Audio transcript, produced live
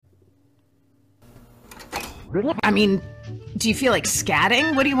I mean, do you feel like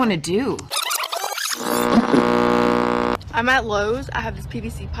scatting? What do you want to do? I'm at Lowe's. I have this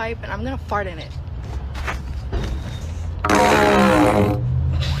PVC pipe, and I'm gonna fart in it.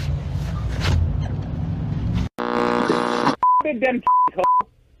 Them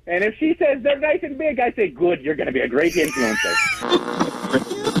and if she says they're nice and big, I say, good, you're going to be a great influencer.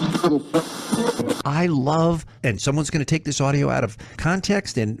 I love, and someone's going to take this audio out of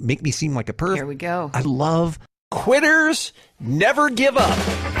context and make me seem like a perv. Here we go. I love Quitters Never Give Up.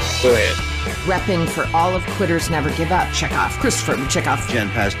 Go ahead. Repping for all of Quitters Never Give Up. Check off Christopher. Check off Jen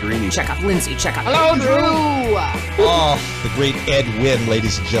Pastorini. Check off Lindsay. Check off Hello, Drew. Oh, the great Ed Wynn,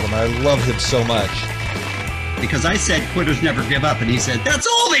 ladies and gentlemen. I love him so much. Because I said quitters never give up, and he said, that's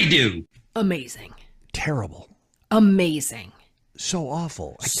all they do. Amazing. terrible. Amazing. So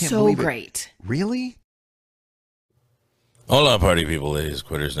awful. I can't so believe it. great. Really? Hola, party people. It is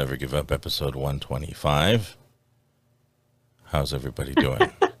Quitters Never Give Up, episode 125. How's everybody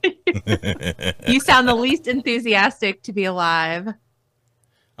doing? You sound the least enthusiastic to be alive.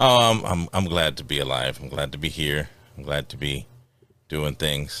 Oh, I'm glad to be alive. I'm glad to be here. I'm glad to be doing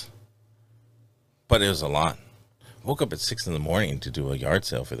things. But it was a lot. Woke up at 6 in the morning to do a yard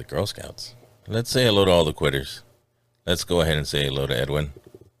sale for the Girl Scouts. Let's say hello to all the quitters. Let's go ahead and say hello to Edwin.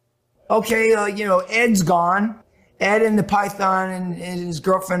 Okay, Ed's gone. Ed and the python and his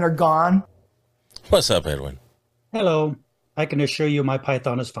girlfriend are gone. What's up, Edwin? Hello. I can assure you my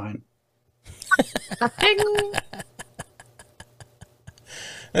python is fine.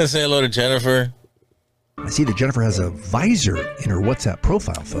 Let's say hello to Jennifer. I see that Jennifer has a visor in her WhatsApp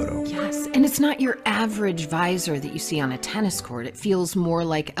profile photo. Yes, and it's not your average visor that you see on a tennis court. It feels more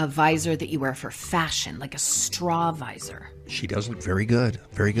like a visor that you wear for fashion, like a straw visor. She does look very good.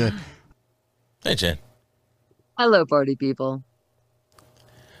 Very good. Hey, Jen. Hello, party people.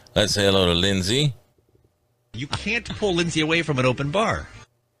 Let's say hello to Lindsay. You can't pull Lindsay away from an open bar.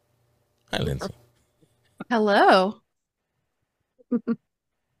 Hi, Lindsay. Hello.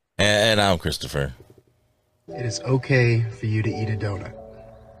 And I'm Christopher. It is okay for you to eat a donut.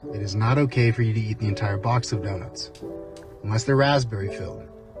 It is not okay for you to eat the entire box of donuts, unless they're raspberry filled.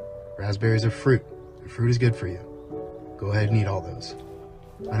 Raspberries are fruit, and fruit is good for you. Go ahead and eat all those.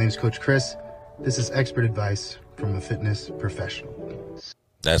 My name is Coach Chris. This is expert advice from a fitness professional.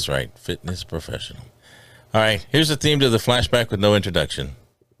 That's right, fitness professional. All right, here's the theme to the flashback with no introduction.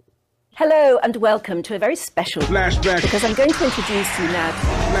 Hello and welcome to a very special flashback, because I'm going to introduce you now.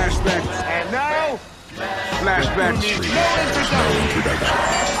 Flashback. And now, flashback.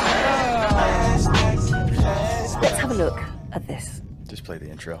 Let's have a look at this. Just play the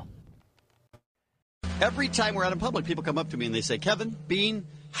intro. Every time we're out in public, people come up to me and they say, Kevin, Bean,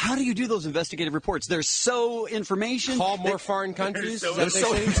 how do you do those investigative reports? They're so information. Call more foreign countries. They're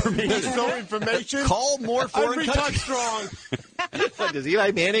so information. They're so information. Call more foreign countries. Strong. Does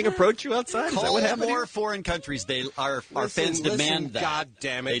Eli Manning approach you outside? Call more foreign countries. Our fans demand that. God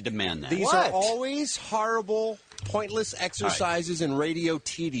damn it. They demand that. These are always horrible, pointless exercises in radio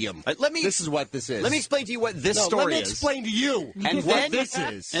tedium. This is what this is. Let me explain to you what this story is. Let me explain to you what this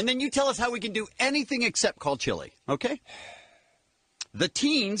is. And then you tell us how we can do anything except call chili, okay? The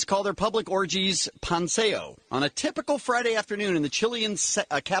teens call their public orgies panseo. On a typical Friday afternoon in the Chilean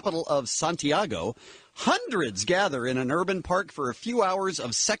capital of Santiago, hundreds gather in an urban park for a few hours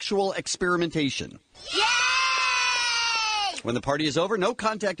of sexual experimentation. Yay! When the party is over, no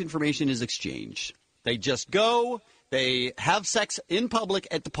contact information is exchanged. They just go, they have sex in public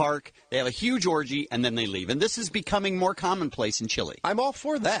at the park, they have a huge orgy, and then they leave. And this is becoming more commonplace in Chile. I'm all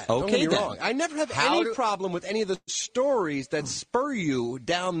for that. Okay, don't get me then. wrong. I never have any problem with any of the stories that spur you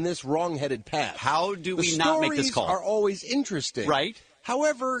down this wrong-headed path. How do we not make this call? The stories are always interesting. Right.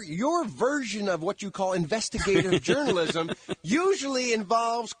 However, your version of what you call investigative journalism usually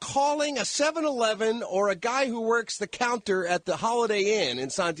involves calling a 7-Eleven or a guy who works the counter at the Holiday Inn in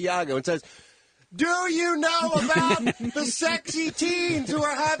Santiago and says, do you know about the sexy teens who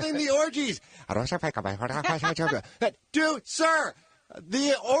are having the orgies? Sir,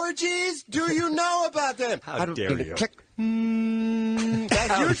 the orgies, do you know about them? How dare you? Click.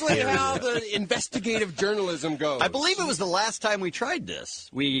 That's usually how the investigative journalism goes. I believe it was the last time we tried this.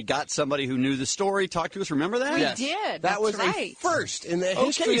 We got somebody who knew the story, talked to us. Remember that? We did. That was a first in the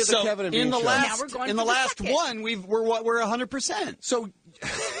history of the Kevin and Bean show. In the last one, we're 100%. So,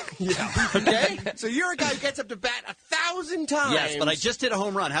 yeah. Okay? So you're a guy who gets up to bat 1,000 times. Yes, but I just hit a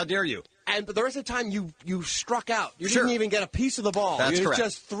home run. How dare you? But the rest of the time, you struck out. You Sure. didn't even get a piece of the ball. That's correct.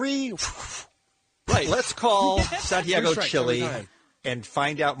 Just three. Right. Let's call Santiago, Chile. and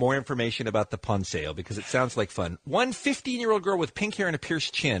find out more information about the Panseo because it sounds like fun. One 15-year-old girl with pink hair and a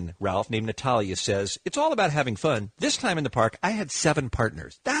pierced chin, Ralph, named Natalia, says, it's all about having fun. This time in the park, I had 7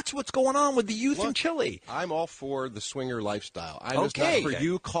 partners. That's what's going on with the youth in Chile. I'm all for the swinger lifestyle. I'm just not for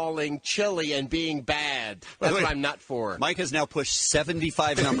you calling Chile and being bad. That's what I'm not for. Mike has now pushed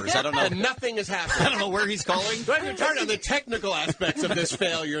 75 numbers. I don't know. And nothing has happened. I don't know where he's calling. Don't even turn on the technical aspects of this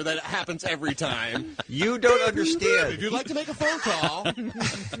failure that happens every time. You don't understand. If you'd like to make a phone call. We're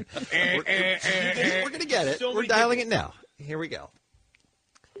going to get it. We're dialing it now. Here we go.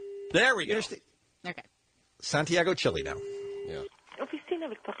 There we go. Okay. Santiago, Chile now. Yeah. Oficina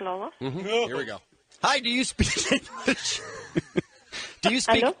Victor Lala. Here we go. Hi, do you speak English? Do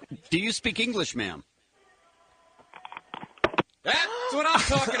you speak English, ma'am? That's what I'm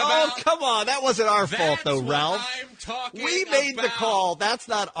talking about. Oh, come on. That wasn't our fault, though, Ralph. I'm talking We made the call. That's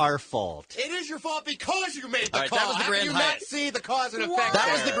not our fault. It is your fault because you made the All right, call. that was the How Grand do you Hyatt. not see the cause and effect? That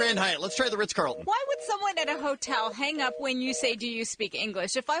was there? the Grand Hyatt. Let's try the Ritz-Carlton. Why would someone at a hotel hang up when you say, do you speak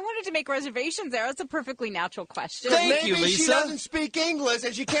English? If I wanted to make reservations there, that's a perfectly natural question. Thank you, Maybe Lisa. she doesn't speak English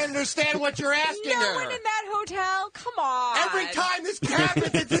and she can't understand what you're asking No her. one in that hotel? Come on. Every time this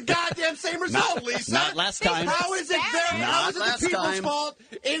happens, it's the goddamn same result, Lisa. Not last time. How is it there? Not How is it last the people's time. fault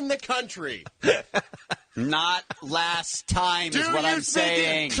in the country? Not last time is what I'm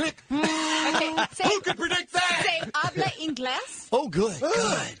saying. Okay, say, Who could predict that? say habla inglés. Oh, good.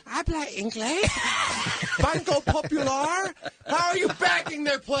 Habla inglés? Banco Popular? How are you backing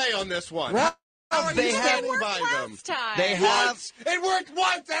their play on this one? How are you standing by them? Time. They have, Once. It worked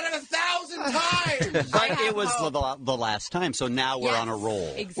once out of 1,000 times. but it was the last time, so now we're on a roll.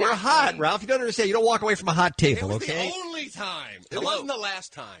 Exactly. We're hot, Ralph. You don't understand. You don't walk away from a hot It table, was okay? the only time. It Hello? wasn't the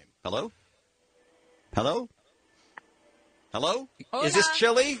last time. Hello? Hello? Hello? Is this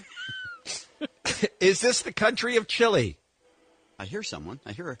Chile? Is this the country of Chile? I hear someone.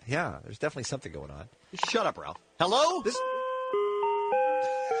 I hear her. Yeah, there's definitely something going on. Shut up, Ralph. Hello?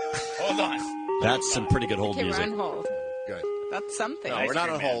 Hold on. That's some pretty good hold Okay, music. we're on hold. Good. That's something. No, we're not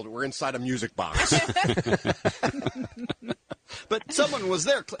on hold. We're inside a music box. But someone was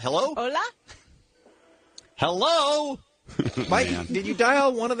there. Hello? Hola? Hello? Mike, Man. did you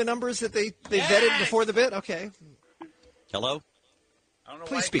dial one of the numbers that they vetted before the bit? Okay. Hello?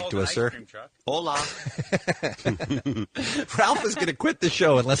 Please speak to us, sir. Hola. Ralph is going to quit the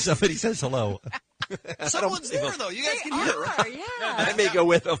show unless somebody says hello. Someone's there, though. You guys can hear, right? Yeah. I may go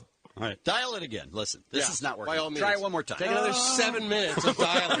with him. All right, dial it again. Listen, this is not working. By all means. Try it one more time. Take another 7 minutes of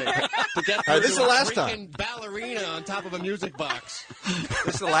dialing to get All right, this is the last time. Ballerina on top of a music box.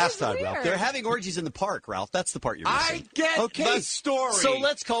 This is the last time, Ralph. They're having orgies in the park, Ralph. That's the part you're missing. I get the story. So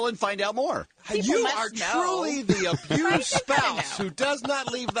let's call and find out more. You must are know. truly the abused Right, spouse know. who does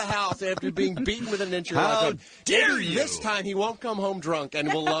not leave the house after being beaten with an inch of How rod. dare you? This time he won't come home drunk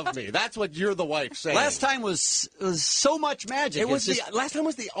and will love me. That's what you're the wife saying. Last time was so much magic. it was It's just- last time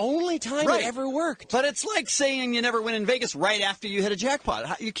was the only time Right. it ever worked. But it's like saying you never win in Vegas right after you hit a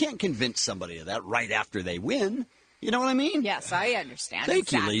jackpot. You can't convince somebody of that right after they win. You know what I mean? Yes, I understand.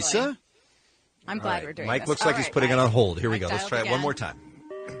 Thank you, exactly. Lisa. I'm glad we're doing Mike this. looks All like he's right, putting it Mike. on hold. Here we Mike go. Let's dialed try it one again. more time.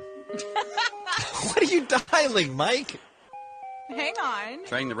 What are you dialing, Mike? Hang on.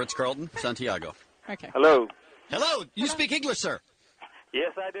 Trying the Ritz-Carlton, Santiago. Okay. Hello. Hello. You speak English, sir?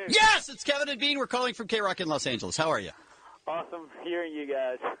 Yes, I do. Yes, it's Kevin and Bean. We're calling from K-Rock in Los Angeles. How are you? Awesome hearing you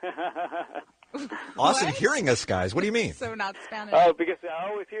guys. Awesome What? hearing us, guys. What do you mean? So not Spanish. Oh, because I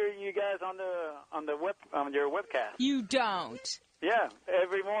always hear you guys on your webcast. You don't. Yeah,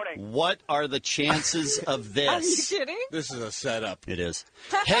 every morning. What are the chances of this? Are you kidding? This is a setup. It is.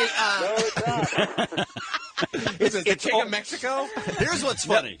 Hey, No, it's not. Is it the it's King all- of Mexico? here's what's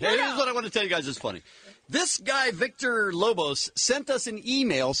funny. Here's what I want to tell you guys is funny. This guy, Victor Lobos, sent us an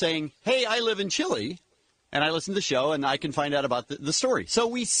email saying, hey, I live in Chile, and I listen to the show, and I can find out about the story. So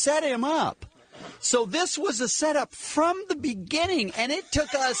we set him up. So this was a setup from the beginning, and it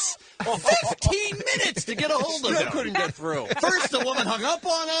took us 15 minutes to get a hold of Still him. couldn't get through. First, the woman hung up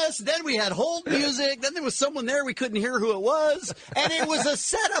on us. Then we had hold music. Then there was someone there. We couldn't hear who it was. And it was a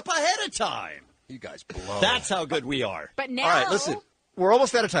setup ahead of time. You guys blow. That's how good we are. But now. All right, listen. We're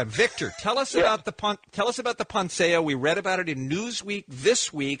almost out of time. Victor, tell us about the Panseo. We read about it in Newsweek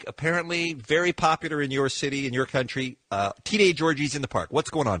this week. Apparently, very popular in your city, in your country. Teenage orgies in the park. What's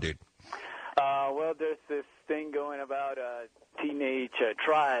going on, dude? Well, there's this thing going about teenage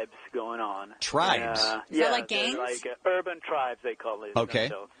tribes going on. Tribes? Is yeah, that like they're gangs? Like urban tribes, they call it. Okay.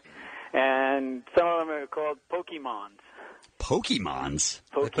 themselves. And some of them are called Pokemons. Pokemons.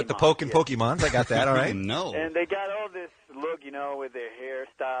 They put the poke in Pokemons. I got that. All right. No. And they got all this look, with their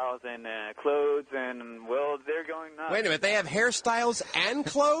hairstyles and clothes, and, well, they're going nuts. Wait a minute, they have hairstyles and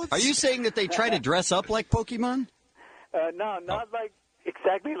clothes? Are you saying that they try to dress up like Pokemon? No, not like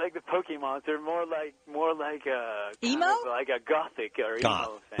exactly like the Pokemons. They're more like emo, kind of like a gothic or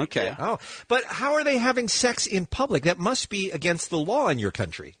emo thing. Okay. Yeah. Oh, but how are they having sex in public? That must be against the law in your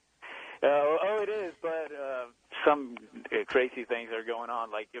country. It is, but some crazy things are going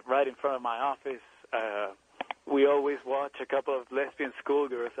on. Like right in front of my office, we always watch a couple of lesbian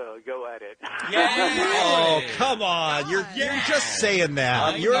schoolgirls go at it. Oh, come on. You're just saying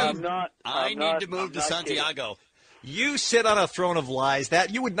that. I need to move to Santiago. You sit on a throne of lies.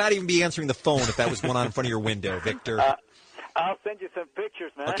 That you would not even be answering the phone if that was one on in front of your window, Victor. I'll send you some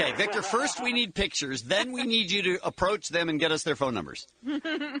pictures, man. Okay, Victor, first we need pictures. Then we need you to approach them and get us their phone numbers.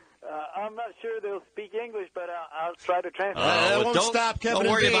 I'm not sure they'll speak English, but I'll try to translate. That won't stop Kevin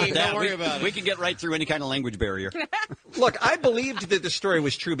Don't worry and Bean. about that. Don't worry about it. We can get right through any kind of language barrier. Look, I believed that the story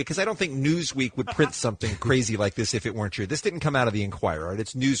was true because I don't think Newsweek would print something crazy like this if it weren't true. This didn't come out of the Inquirer, right?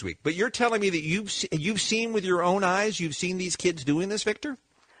 It's Newsweek. But you're telling me that you've seen with your own eyes, you've seen these kids doing this, Victor?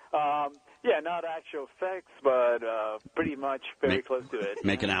 Yeah, not actual facts, but pretty much very close to it.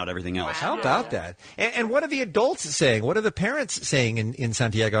 Making out everything else. How about that? And what are the adults saying? What are the parents saying in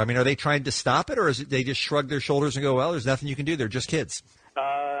Santiago? I mean, are they trying to stop it, or is it they just shrug their shoulders and go, well, there's nothing you can do. They're just kids.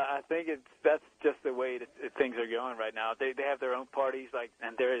 I think that's just the way things are going right now. They have their own parties,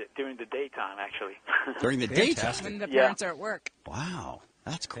 and they're during the daytime, actually. During the daytime? When the parents are at work. Wow.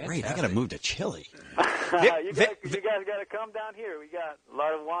 That's great. I got to move to Chile. You guys got to come down here. We got a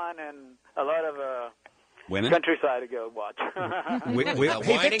lot of wine and a lot of women countryside to go watch.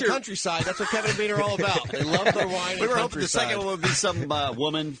 Wine and countryside. That's what Kevin and Bean are all about. They love their wine We and were hoping the countryside. second one would be some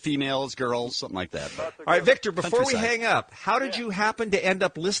woman, females, girls, something like that. But All right, Victor, before we Countryside. hang up, how did you happen to end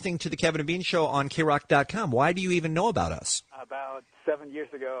up listening to the Kevin and Bean Show on KROC.com? Why do you even know about us? About 7 years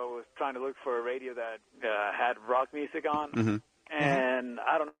ago, I was trying to look for a radio that had rock music on. Mm-hmm. And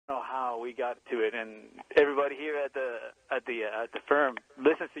I don't know how we got to it, and everybody here at the firm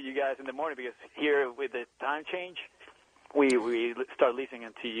listens to you guys in the morning because here with the time change, we start listening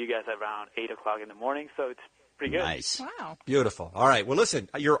to you guys around 8 o'clock in the morning, so it's pretty good. Nice. Wow. Beautiful. All right. Well, listen,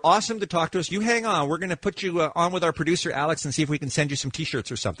 you're awesome to talk to us. You hang on. We're going to put you on with our producer, Alex, and see if we can send you some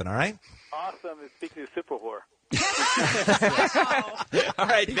T-shirts or something, all right? Awesome. Speaking of super whore. All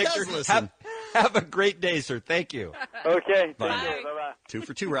right, He Victor, does listen. have a great day, sir. Thank you. Okay. Bye. Thank you. Bye-bye. 2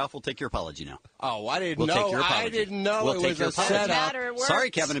 for 2, Ralph. We'll take your apology now. Oh, I didn't We'll know. take your apology. I didn't know We'll it take was your a apology. setup. Matter, it works. Sorry,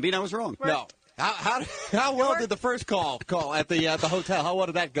 Kevin and Bean, I was wrong. No. How well did the first call at the hotel? How well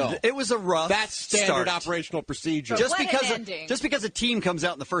did that go? It was a rough That's standard start. operational procedure. Just What an because ending. just because a team comes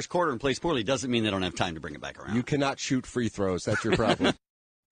out in the first quarter and plays poorly doesn't mean they don't have time to bring it back around. You cannot shoot free throws. That's your problem.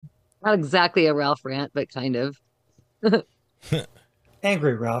 Not exactly a Ralph rant, but kind of.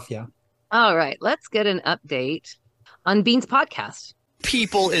 Angry Ralph, yeah. All right, let's get an update on Bean's podcast.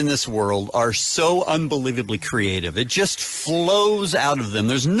 People in this world are so unbelievably creative. It just flows out of them.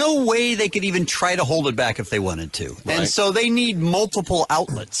 There's no way they could even try to hold it back if they wanted to. Right. And so they need multiple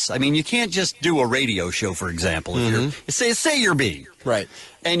outlets. I mean, you can't just do a radio show, for example. If you're, say you're Bean. Right.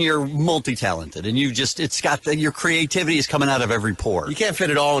 And you're multi-talented, and it's got your creativity is coming out of every pore. You can't fit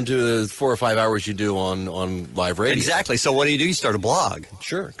it all into the 4 or 5 hours you do on live radio. Exactly. So what do? You start a blog.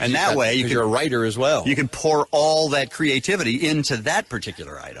 Sure. And that way you're a writer as well. You can pour all that creativity into that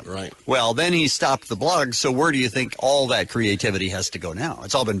particular item. Right. Well, then he stopped the blog, so where do you think all that creativity has to go now?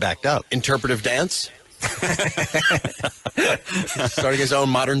 It's all been backed up. Interpretive dance. Starting his own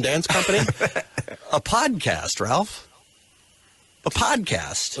modern dance company. A podcast, Ralph. A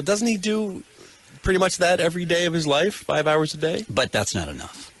podcast. Well, doesn't he do pretty much that every day of his life, 5 hours a day? But that's not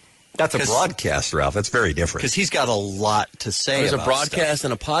enough. That's a broadcast, Ralph. That's very different. Because he's got a lot to say There's about a broadcast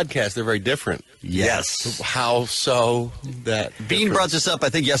stuff. and a podcast. They're very different. Yes. How so? That Bean brought this up, I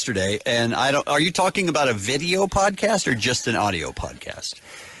think, yesterday, and are you talking about a video podcast or just an audio podcast?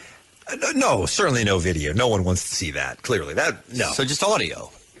 No, certainly no video. No one wants to see that. Clearly, no. So just audio.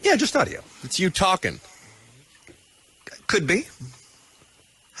 Yeah, just audio. It's you talking. Could be.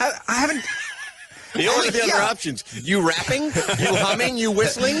 I haven't. The only other options. You rapping? You humming? You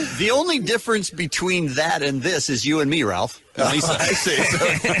whistling? The only difference between that and this is you and me, Ralph. Lisa. I see. So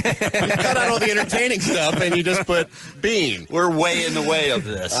you cut out all the entertaining stuff and you just put Bean. We're way in the way of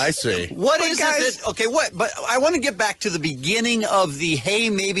this. I see. What is it that, okay, what? But I want to get back to the beginning of the, hey,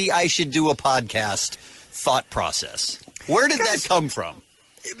 maybe I should do a podcast thought process. Where did that come from?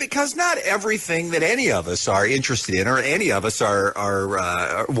 Because not everything that any of us are interested in or any of us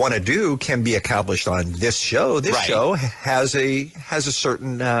are want to do can be accomplished on this show. This show has a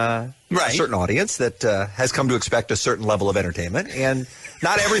certain certain audience that has come to expect a certain level of entertainment, and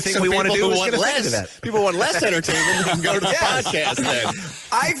not everything we want to do is going to fit into that. People want less entertainment than go to the podcast then.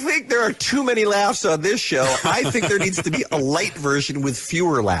 I think there are too many laughs on this show. I think there needs to be a light version with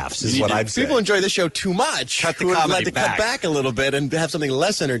fewer laughs, is what I'm saying. People enjoy this show too much. Cut the Would comedy like to back. cut back a little bit and have something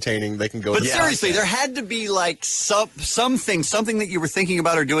less entertaining they can go But to. seriously, there had to be like something that you were thinking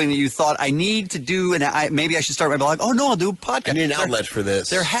about or doing that you thought, I need to do, and maybe I should start my blog. Oh, no, I'll do a podcast. I need an outlet for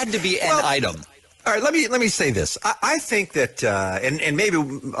this. There had to be an item. All right, let me say this. I think that, and maybe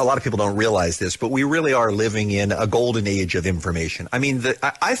a lot of people don't realize this, but we really are living in a golden age of information. I mean,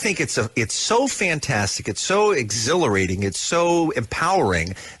 I think it's so fantastic, it's so exhilarating, it's so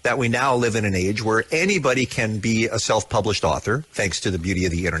empowering that we now live in an age where anybody can be a self-published author, thanks to the beauty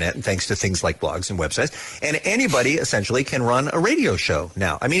of the internet and thanks to things like blogs and websites, and anybody essentially can run a radio show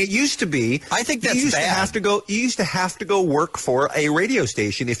now. I mean, it used to be. I think that's you used bad. You used to have to go work for a radio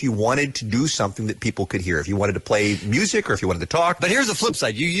station if you wanted to do something that people could hear, if you wanted to play music or if you wanted to talk. But here's the flip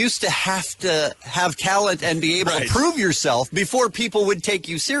side. You used to have talent and be able to prove yourself before people would take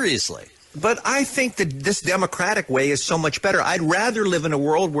you seriously. But I think that this democratic way is so much better. I'd rather live in a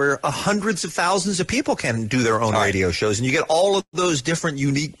world where hundreds of thousands of people can do their own radio shows, and you get all of those different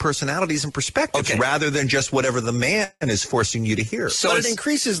unique personalities and perspectives rather than just whatever the man is forcing you to hear. So it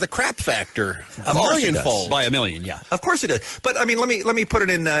increases the crap factor a course it millionfold. does. By a million, yeah. Of course it does. But I mean, let me put it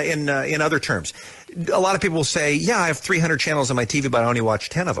in other terms. A lot of people will say, "Yeah, I have 300 channels on my TV, but I only watch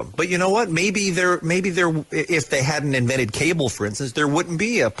 10 of them." But you know what? Maybe if they hadn't invented cable, for instance, there wouldn't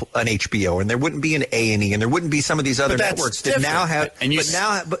be an HBO, and there wouldn't be an A&E, and there wouldn't be some of these other networks that now have.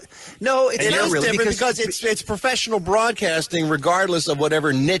 No, it's not really because it's professional broadcasting, regardless of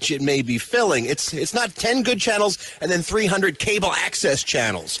whatever niche it may be filling. It's not 10 good channels and then 300 cable access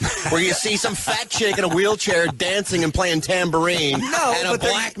channels where you see some fat chick in a wheelchair dancing and playing tambourine, and a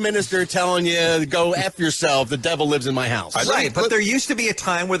black minister telling you go F yourself. The devil lives in my house. Right, but there used to be a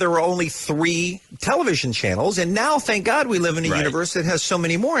time where there were only 3 television channels, and now, thank God, we live in a universe that has so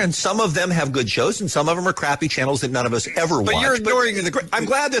many more, and some of them have good shows, and some of them are crappy channels that none of us ever watch. But you're ignoring I'm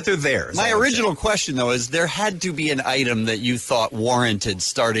glad that they're there. My original question, though, is there had to be an item that you thought warranted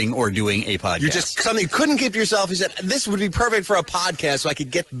starting or doing a podcast. You just something you couldn't keep to yourself. You said, this would be perfect for a podcast so I could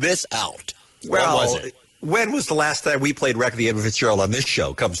get this out. Well, what was it? When was the last time we played Wreck the Edmund Fitzgerald on this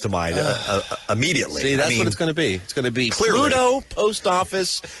show? Comes to mind immediately. See, that's what it's going to be. It's going to be clearly. Pluto, Post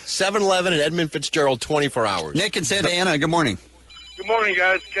Office, 7-Eleven, and Edmund Fitzgerald 24 hours. Nick and Santa Ana, good morning. Good morning,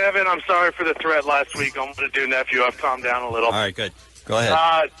 guys. Kevin, I'm sorry for the threat last week. I'm going to do nephew. I've calmed down a little. All right, good. Go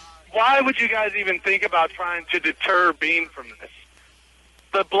ahead. Why would you guys even think about trying to deter Bean from this?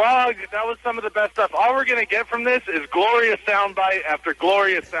 The blog, that was some of the best stuff. All we're going to get from this is glorious soundbite after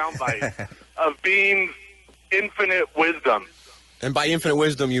glorious soundbite of Bean's infinite wisdom. And by infinite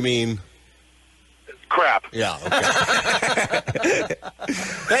wisdom, you mean? Crap. Yeah. Okay.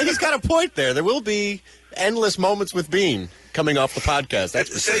 Hey, he's got a point there. There will be endless moments with Bean coming off the podcast.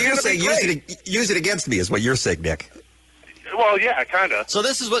 That's so you're saying use it against me is what you're saying, Nick. Well, yeah, kind of. So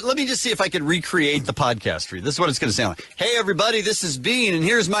this is what, let me just see if I can recreate the podcast for you. This is what it's going to sound like. Hey, everybody, this is Bean, and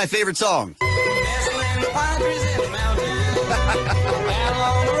here's my favorite song. That's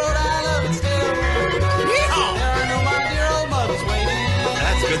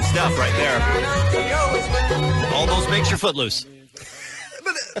good stuff right there. Almost makes your foot loose.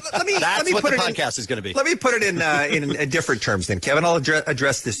 That's what the podcast is going to be. Let me put it in different terms then, Kevin. I'll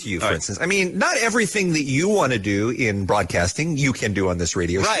address this to you, for instance. I mean, not everything that you want to do in broadcasting, you can do on this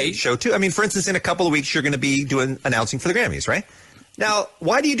radio show, too. I mean, for instance, in a couple of weeks, you're going to be announcing for the Grammys, right? Now,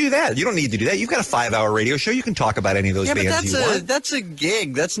 why do you do that? You don't need to do that. You've got a 5-hour radio show. You can talk about any of those bands you want. That's a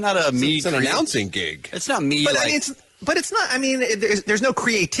gig. That's not a me. It's an announcing gig. It's not me. But it's not. I mean, there's no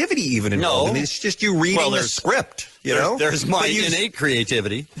creativity even involved. I mean, it's just you reading the script. You know, there's my innate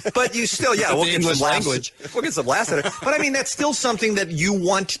creativity. But you still, we'll get some language. We'll get some laughs at it. But I mean, that's still something that you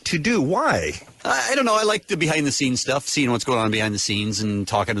want to do. Why? I don't know. I like the behind-the-scenes stuff, seeing what's going on behind the scenes and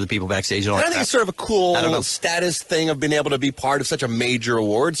talking to the people backstage. And all I that think it's sort of a cool status thing of being able to be part of such a major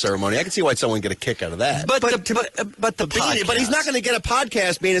award ceremony. I can see why someone would get a kick out of that. But he's not going to get a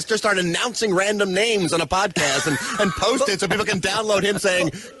podcast being. It's just start announcing random names on a podcast and post it so people can download him saying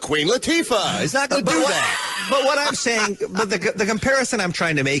Queen Latifah. He's not going to do that. But what I'm saying, the comparison I'm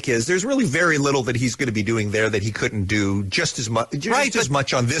trying to make is there's really very little that he's going to be doing there that he couldn't do just as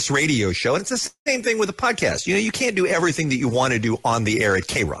much on this radio show. And it's the same thing with a podcast. You know, you can't do everything that you want to do on the air at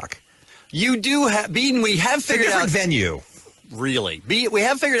K-Rock. You do have, Bean, we have figured out. It's a different venue. really. We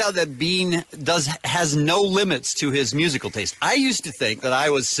have figured out that Bean has no limits to his musical taste. I used to think that I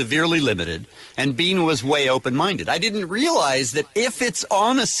was severely limited, and Bean was way open-minded. I didn't realize that if it's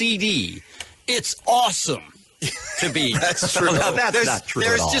on a CD, it's awesome. To be. That's true. That's not true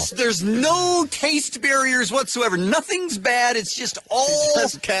at all. There's no taste barriers whatsoever. Nothing's bad. It's just all.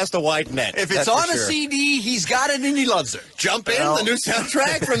 Just cast a wide net. If it's on a CD, he's got it and he loves it. Jump in, the new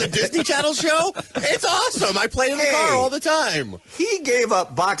soundtrack from the Disney Channel show. It's awesome. I play it in the car all the time. He gave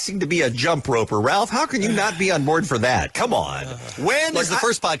up boxing to be a jump roper. Ralph, how can you not be on board for that? Come on. When is the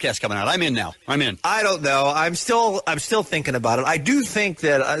first podcast coming out? I'm in now. I'm in. I don't know. I'm still thinking about it. I do think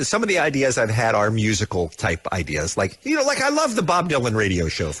that some of the ideas I've had are musical type ideas. Like I love the Bob Dylan radio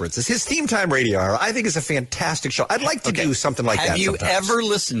show, for instance. His Theme Time Radio Hour, I think, is a fantastic show. I'd like to do something like that. Have you sometimes. ever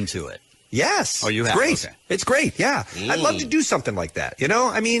listened to it? Yes. Oh, you have? It's great. Okay. It's great, yeah. I'd love to do something like that,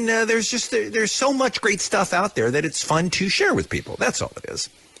 I mean, there's so much great stuff out there that it's fun to share with people. That's all it is.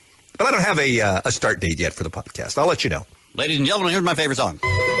 But I don't have a start date yet for the podcast. I'll let you know. Ladies and gentlemen, here's my favorite song.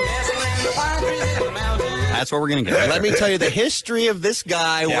 That's what we're going to get. Let me tell you the history of this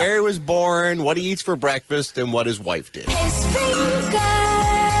guy, where he was born, what he eats for breakfast, and what his wife did. His fingers,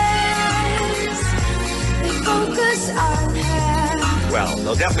 they focus on her. Well,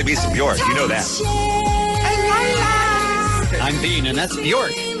 there'll definitely be some Bjork. You know that. I'm Bean, and that's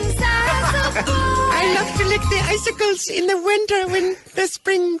Bjork. I love to lick the icicles in the winter when the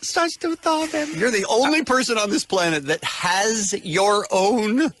spring starts to thaw them. You're the only person on this planet that has your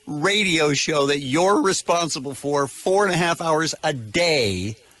own radio show that you're responsible for 4.5 hours a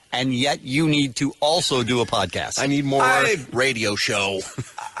day, and yet you need to also do a podcast. I need more radio show.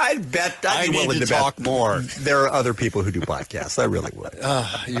 I'd bet I'd be willing to talk bet more. There are other people who do podcasts. I really would.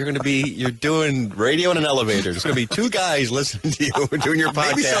 You're doing radio in an elevator. There's going to be two guys listening to you doing your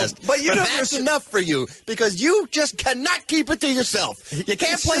Maybe podcast. so, but that's enough for you because you just cannot keep it to yourself. You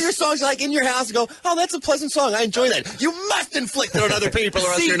can't play your songs like in your house and go, oh, that's a pleasant song. I enjoy that. You must inflict it on other people or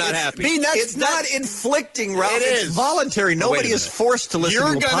else you're not happy. It's not inflicting, Ralph. It It's is. voluntary. Nobody is forced to listen to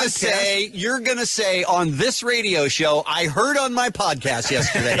a podcast. You're going to say on this radio show, I heard on my podcast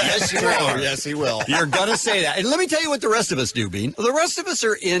yesterday. Yes, you are. Yes, he will. You're going to say that. And let me tell you what the rest of us do, Bean. The rest of us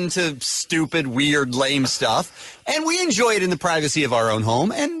are into stupid, weird, lame stuff, and we enjoy it in the privacy of our own home,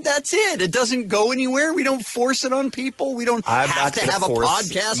 and that's it. It doesn't go anywhere. We don't force it on people. We don't have to have a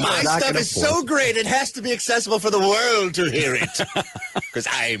podcast. My stuff is so great, it has to be accessible for the world to hear it. Because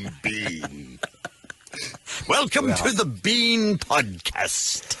I'm Bean. Welcome to the Bean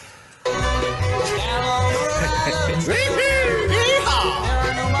Podcast.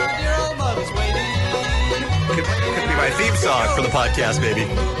 Could be my theme song for the podcast, baby.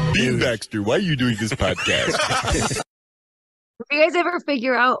 Bean Baxter, why are you doing this podcast? Did you guys ever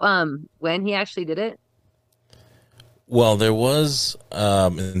figure out when he actually did it? Well, there was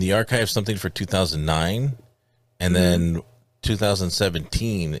in the archive something for 2009, and then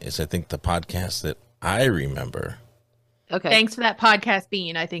 2017 is, I think, the podcast that I remember. Okay. Thanks for that podcast,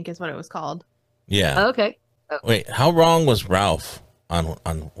 Bean, I think is what it was called. Yeah. Okay. Oh. Wait, how wrong was Ralph on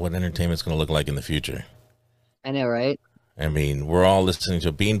what entertainment's going to look like in the future? I know, right? I mean, we're all listening to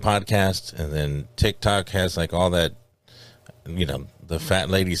a Bean podcast, and then TikTok has like all that, the fat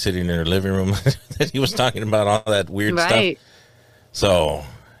lady sitting in her living room that he was talking about, all that weird stuff. So,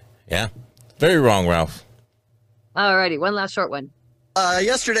 yeah, very wrong, Ralph. Alrighty, one last short one.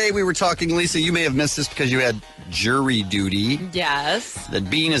 Yesterday we were talking, Lisa, you may have missed this because you had jury duty. Yes. That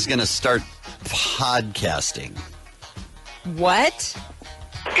Bean is going to start podcasting. What?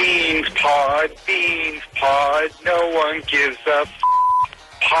 Beans pod, no one gives a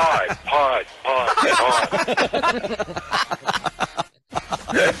pod.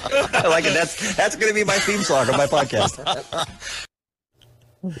 I like it. That's going to be my theme song on my podcast.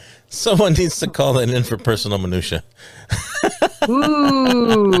 Someone needs to call that in for personal minutia.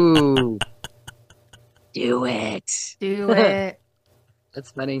 Ooh. Do it. Do it.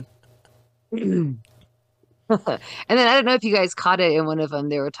 That's funny. And then I don't know if you guys caught it in one of them.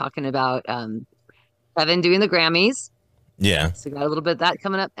 They were talking about Kevin doing the Grammys. Yeah. So got a little bit of that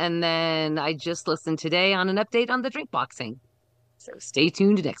coming up. And then I just listened today on an update on the drink boxing. So stay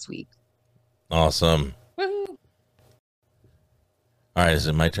tuned next week. Awesome. Woo-hoo. All right, is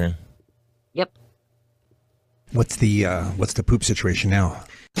it my turn? Yep. What's the poop situation now?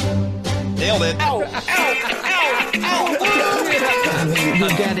 Nailed it. Ow, ow, ow, ow. We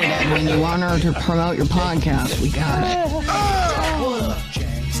get it, Edwin. You want her to promote your podcast. We got it.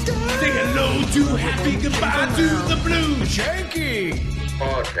 Say hello to happy, goodbye to the blue. Shanky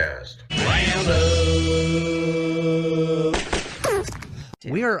Podcast.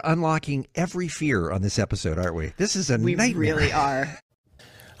 We are unlocking every fear on this episode, aren't we? This is a nightmare. We really are.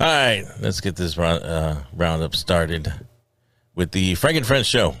 All right, let's get this roundup started with the Frank and Friends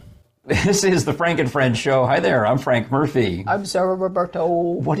show. This is the Frank and Friends show. Hi there, I'm Frank Murphy. I'm Sarah Roberto.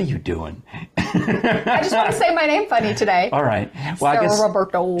 What are you doing? I just want to say my name funny today. All right. Well, Sarah I guess,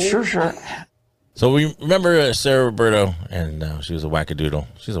 Roberto. Sure. So we remember Sarah Roberto, and she was a wackadoodle.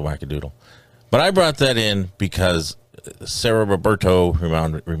 She's a wackadoodle. But I brought that in because Sarah Roberto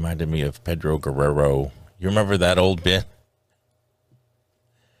reminded me of Pedro Guerrero. You remember that old bit?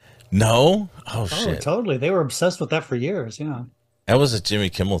 No? Oh, shit. Totally. They were obsessed with that for years, yeah. That was a Jimmy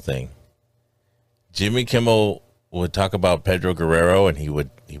Kimmel thing. Jimmy Kimmel would talk about Pedro Guerrero, and he would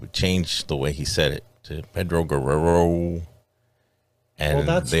change the way he said it to Pedro Guerrero. And Well,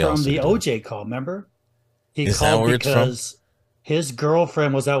 that's from the OJ call, remember? He Is that called where it's from? because his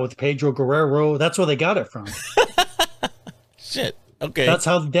girlfriend was out with Pedro Guerrero. That's where they got it from. Shit. Okay.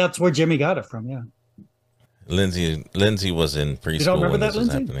 That's where Jimmy got it from, yeah. Lindsay was in preschool You don't remember when that, this was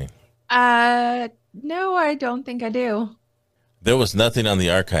Lindsay? happening. No, I don't think I do. There was nothing on the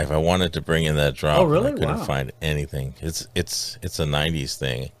archive. I wanted to bring in that drop. Oh, really? I couldn't Wow. find anything. It's a 90s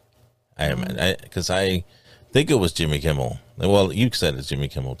thing. Because I think it was Jimmy Kimmel. Well, you said it's Jimmy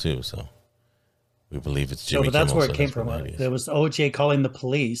Kimmel too, so we believe it's Jimmy But that's Kimmel. where it came from. There was OJ calling the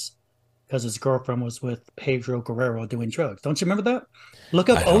police because his girlfriend was with Pedro Guerrero doing drugs. Don't you remember that? Look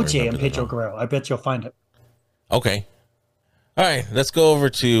up I don't OJ and remember that, Pedro no. Guerrero. I bet you'll find it. Okay. All right, let's go over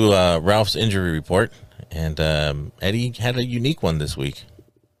to Ralph's injury report. And Eddie had a unique one this week.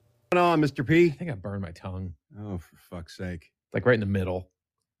 What's going on, Mr. P? I think I burned my tongue. Oh, for fuck's sake. Like right in the middle.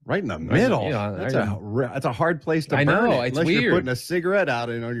 Right in the middle? You know, That's a hard place to I burn know, it. it's Unless weird. you're putting a cigarette out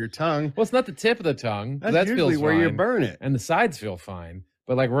on your tongue. Well, it's not the tip of the tongue. That's that usually feels where you fine. burn it. And the sides feel fine.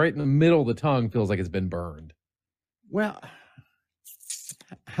 But like right in the middle of the tongue feels like it's been burned. Well,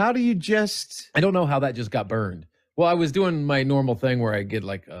 how do you just... I don't know how that just got burned. Well, I was doing my normal thing where I get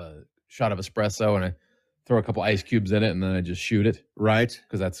like a shot of espresso and I throw a couple ice cubes in it and then I just shoot it. Right.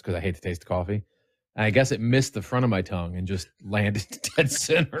 Because I hate the taste of coffee. And I guess it missed the front of my tongue and just landed dead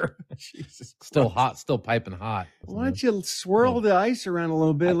center. Jesus Still Christ. hot, still piping hot. Why don't you swirl the ice around a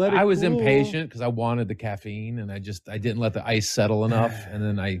little bit? Let it I was cool. impatient because I wanted the caffeine and I didn't let the ice settle enough. And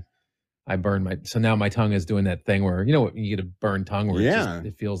then I burned so now my tongue is doing that thing where, you know what, you get a burned tongue where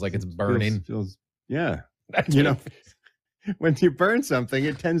it feels like it's burning. Yeah. That's You what know, when you burn something,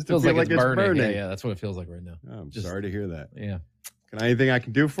 it tends to feels feel like like it's burning. Yeah, that's what it feels like right now. Oh, I'm sorry to hear that. Yeah. Anything I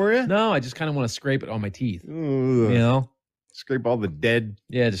can do for you? No, I just kind of want to scrape it on my teeth. Ugh. You know? Scrape all the dead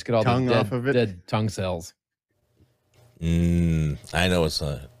just get all tongue the off of it. dead tongue cells. I know it's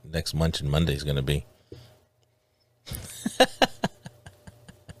next Munchin Monday is going to be.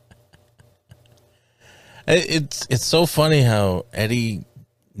 It's so funny how Eddie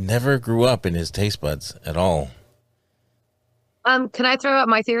never grew up in his taste buds at all. Can I throw out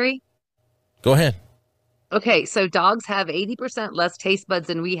my theory? Go ahead. Okay, so dogs have 80% less taste buds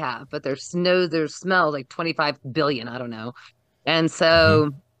than we have, but their smell like 25 billion, I don't know. And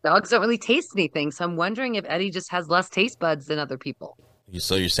so dogs don't really taste anything. So I'm wondering if Eddie just has less taste buds than other people.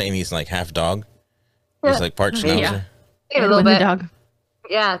 So you're saying he's like half dog? He's like part schnauzer? Yeah, a little bit. Dog.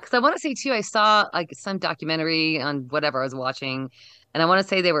 Yeah, because I want to say too, I saw like some documentary on whatever I was watching, and I want to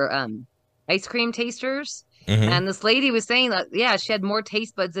say they were ice cream tasters. Mhm. And this lady was saying that, yeah, she had more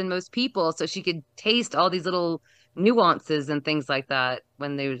taste buds than most people, so she could taste all these little nuances and things like that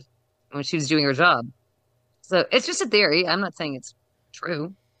when she was doing her job. So it's just a theory. I'm not saying it's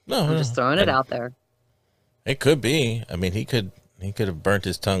true. I'm just throwing it out there. It could be. I mean, he could have burnt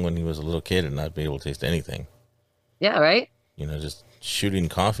his tongue when he was a little kid and not be able to taste anything. Yeah, right? You know, just shooting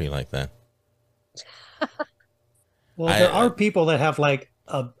coffee like that. Well, there are people that have like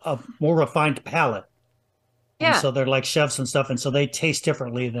a more refined palate. Yeah. And so they're like chefs and stuff, and so they taste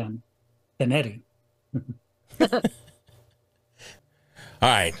differently than Eddie. All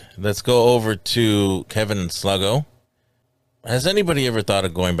right, let's go over to Kevin and Sluggo. Has anybody ever thought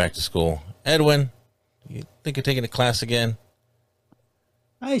of going back to school? Edwin, you think of taking a class again?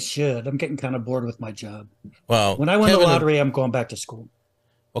 I should. I'm getting kind of bored with my job. Well, When I win Kevin the lottery, I'm going back to school.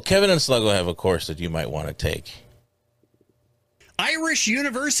 Well, Kevin and Sluggo have a course that you might want to take. Irish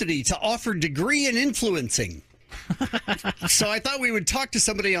University to offer degree in influencing. So I thought we would talk to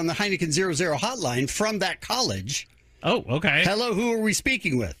somebody on the Heineken 00 hotline from that college. Oh, okay. Hello, who are we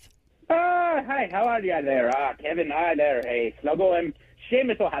speaking with? Hi, how are you there? Kevin, hi there. Hey, Sluggo, I'm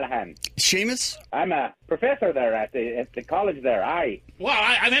Seamus O'Hallahan. Seamus? I'm a professor there at the college there. Aye. Well,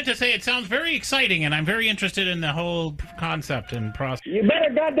 I meant to say it sounds very exciting, and I'm very interested in the whole concept and process. You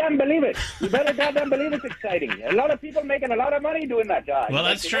better goddamn believe it. You better goddamn believe it's exciting. A lot of people making a lot of money doing that job. Well,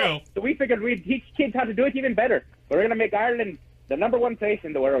 that's true. So we figured we'd teach kids how to do it even better. We're going to make Ireland the #1 place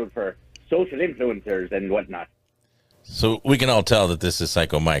in the world for social influencers and whatnot. So we can all tell that this is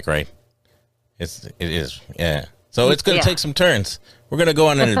Psycho Mike, right? It is, yeah. So it's going to take some turns. We're going to go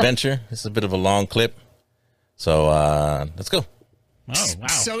on an adventure. This is a bit of a long clip. So let's go. Oh, wow.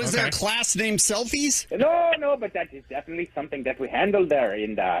 So is there a class named Selfies? No, but that is definitely something that we handle there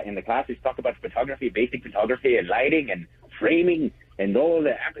in the class. We talk about photography, basic photography, and lighting, and framing, and all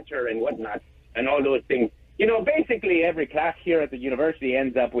the aperture and whatnot, and all those things. You know, basically every class here at the university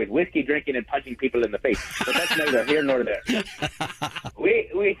ends up with whiskey drinking and punching people in the face. But that's neither here nor there.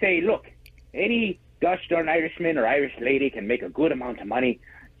 We say, look, any gosh darn Irishman or Irish lady can make a good amount of money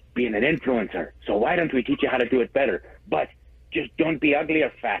being an influencer. So why don't we teach you how to do it better? But just don't be ugly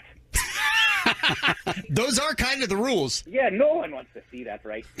or fat. Those are kind of the rules. Yeah, no one wants to see that,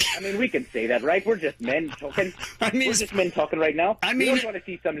 right? I mean, we can say that, right? We're just men talking. We're just men talking right now. I mean, you don't want to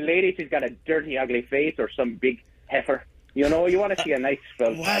see some lady who's got a dirty, ugly face or some big heifer. You know, you want to see a nice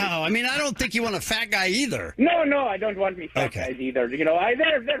fat. Wow, I mean, I don't think you want a fat guy either. No, I don't want me fat guys either. You know,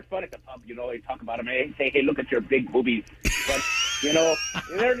 they're fun at the pub. You know, you talk about them and say, hey, look at your big boobies. But you know,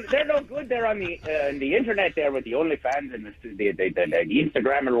 they're no good there on the internet there with the OnlyFans and the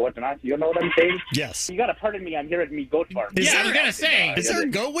Instagram or whatnot. You know what I'm saying? Yes. You got to pardon me. I'm here at me goat farm. Is there a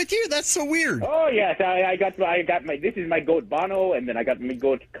goat with you? That's so weird. Oh yes, I got my. This is my goat Bono, and then I got my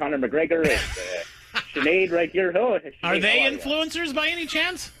goat Conor McGregor and Sinead right here. Oh, Sinead, Are they influencers by any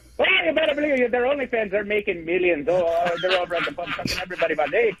chance? Oh, you better believe it. Their OnlyFans are making millions. Oh, they're over at the pub talking to everybody about,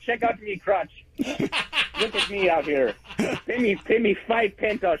 hey, check out me crotch. Look at me out here. Pay me 5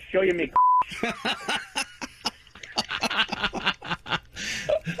 pence. I'll show you me.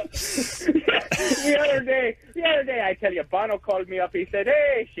 The other day, I tell you, Bono called me up. He said,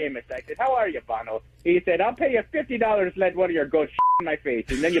 hey, Seamus. I said, how are you, Bono? He said, I'll pay you $50 let one of your goats in my face.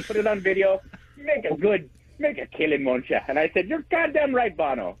 And then you put it on video. Make a killing, won't you? And I said, you're goddamn right,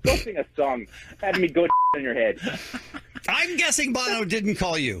 Bono. Go sing a song. Have me go in your head. I'm guessing Bono didn't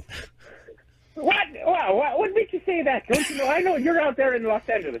call you. What? Wow, what makes you say that? Don't you know? I know you're out there in Los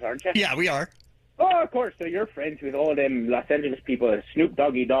Angeles, aren't you? Yeah, we are. Oh, of course. So you're friends with all them Los Angeles people, Snoop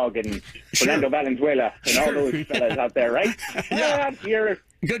Doggy Dogg and Fernando Valenzuela and all those fellas out there, right? Yeah, out here.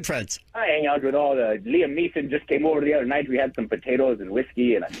 Good friends. I hang out with all the... Liam Neeson just came over the other night. We had some potatoes and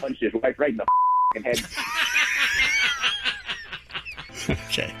whiskey, and I punched his wife right in the head.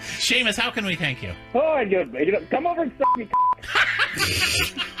 Okay. Seamus, how can we thank you? Oh, you know, come over and suck me.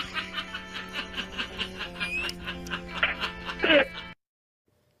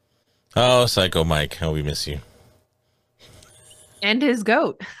 Oh, Psycho Mike, how we miss you. And his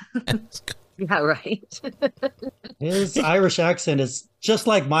goat. Yeah, right. His Irish accent is just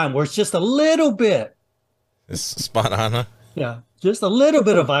like mine, where it's just a little bit. It's spot on, huh? Yeah, just a little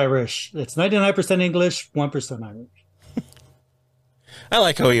bit of Irish. It's 99% English, 1% Irish. I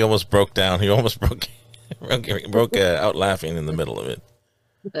like how he almost broke down. He almost broke out laughing in the middle of it.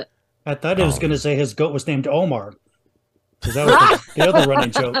 I thought he was going to say his goat was named Omar. Because that was the other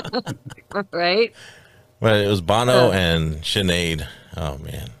running joke. Right? Well, it was Bono and Sinead. Oh,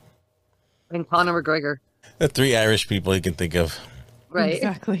 man. And Conor McGregor. The 3 Irish people he can think of. Right.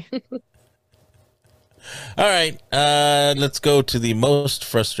 Exactly. All right. Let's go to the most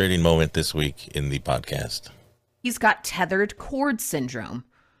frustrating moment this week in the podcast. He's got tethered cord syndrome.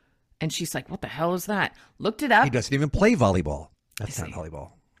 And she's like, what the hell is that? Looked it up. He doesn't even play volleyball. That's not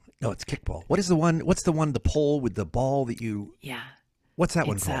volleyball. No, it's kickball. What is the one? What's the one, the pole with the ball that you... Yeah. What's that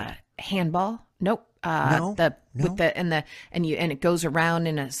one It's called? handball. Nope. No. With the and it goes around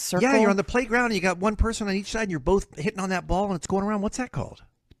in a circle. Yeah, you're on the playground and you got one person on each side and you're both hitting on that ball and it's going around. What's that called?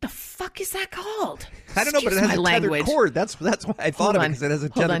 The fuck is that called? I don't know, but it has a tethered cord. That's why I thought of it, because it has a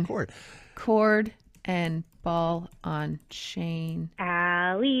tethered cord. Cord and ball on chain.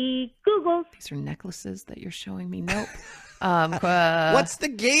 Allie, Google. These are necklaces that you're showing me. Nope. What's the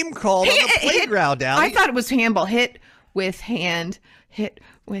game called on the playground, Allie? I thought it was handball. Hit with hand. Hit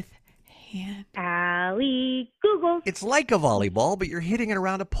with hand. Allie, Google. It's like a volleyball, but you're hitting it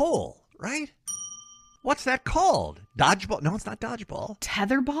around a pole, right? What's that called? Dodgeball? No, it's not dodgeball.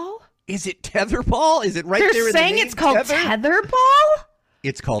 Tetherball? Is it tetherball? Is it right there in the saying name, it's called tether? tetherball?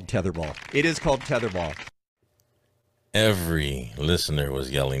 It's called tetherball. It is called tetherball. Every listener was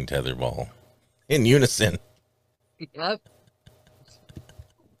yelling tetherball in unison. Yep.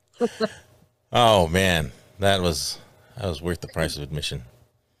 Oh, man. That was... That was worth the price of admission.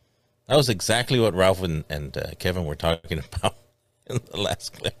 That was exactly what Ralph and Kevin were talking about in the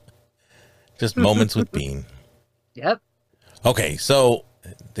last clip. Just moments with Bean. Yep. Okay, so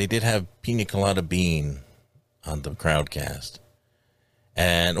they did have Pina Colada Bean on the Crowdcast.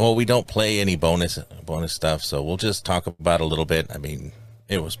 And, well, we don't play any bonus stuff, so we'll just talk about a little bit. I mean,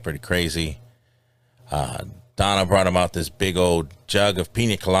 it was pretty crazy. Donna brought him out this big old jug of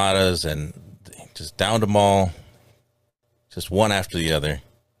Pina Coladas and just downed them all, just one after the other,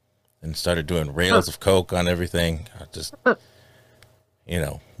 and started doing rails of Coke on everything. Just, you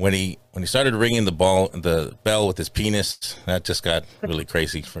know, when he started ringing the bell with his penis, that just got really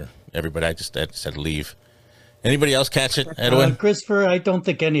crazy for everybody. I just had to leave. Anybody else catch it, Edwin? Christopher, I don't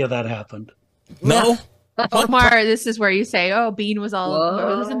think any of that happened. No? Omar, this is where you say, "Oh, Bean was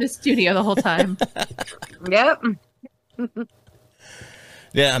in the studio the whole time." Yep.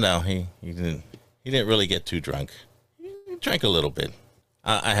 Yeah, no, he didn't really get too drunk. He drank a little bit.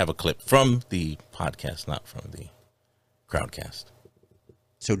 I have a clip from the podcast, not from the Crowdcast.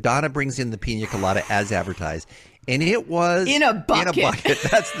 So Donna brings in the pina colada as advertised, and it was in a bucket.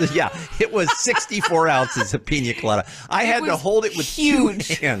 It was 64 ounces of pina colada. I had to hold it with huge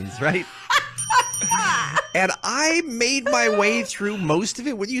 2 hands, right? And I made my way through most of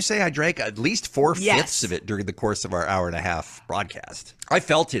it. Would you say I drank at least 4/5 of it during the course of our hour and a half broadcast? I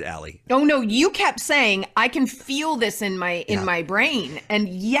felt it, Allie. Oh no, you kept saying I can feel this in my brain, and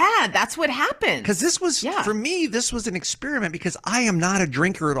that's what happened. Because this was for me, this was an experiment because I am not a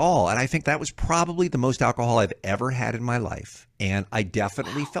drinker at all, and I think that was probably the most alcohol I've ever had in my life, and I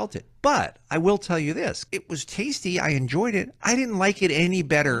definitely felt it. But I will tell you this: it was tasty. I enjoyed it. I didn't like it any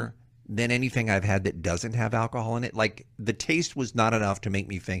better than anything I've had that doesn't have alcohol in it. Like, the taste was not enough to make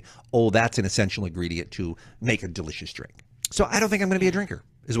me think, oh, that's an essential ingredient to make a delicious drink. So I don't think I'm going to be a drinker,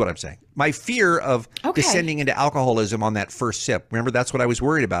 is what I'm saying. My fear of descending into alcoholism on that first sip, remember, that's what I was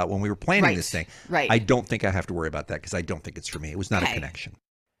worried about when we were planning this thing. Right. I don't think I have to worry about that because I don't think it's for me. It was not a connection.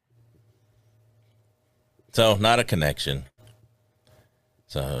 So, not a connection.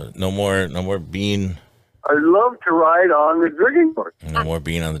 So, no more Bean. I love to ride on the drinking horse. No more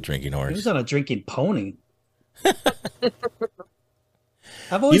Bean on the drinking horse. He was on a drinking pony. I've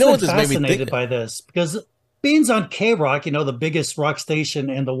always been fascinated by this because Bean's on K-Rock, the biggest rock station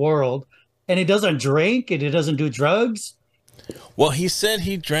in the world, and he doesn't drink and he doesn't do drugs. Well, he said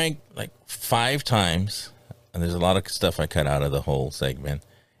he drank like 5 times, and there's a lot of stuff I cut out of the whole segment.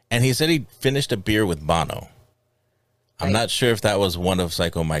 And he said he finished a beer with Bono. I'm not sure if that was one of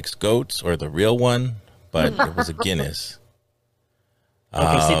Psycho Mike's goats or the real one, but it was a Guinness.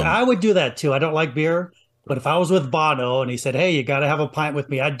 Okay, see, I would do that too. I don't like beer, but if I was with Bono and he said, "Hey, you got to have a pint with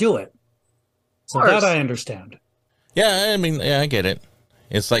me," I'd do it. So that I understand. Yeah, I mean, I get it.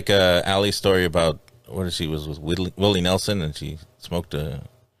 It's like Allie's story about she was with Willie Nelson and she smoked a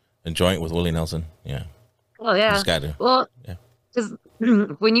joint with Willie Nelson. Yeah. Well, yeah. Just got to. Well, because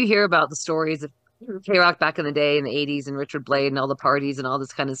when you hear about the stories of K-Rock back in the day in the 80s and Richard Blade and all the parties and all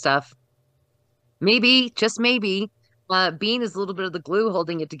this kind of stuff, maybe, just maybe, Bean is a little bit of the glue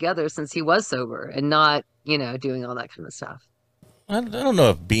holding it together since he was sober and not, doing all that kind of stuff. I don't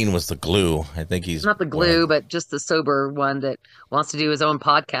know if Bean was the glue. I think he's not the glue, but just the sober one that wants to do his own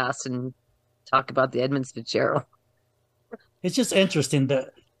podcast and talk about the Edmund Fitzgerald. It's just interesting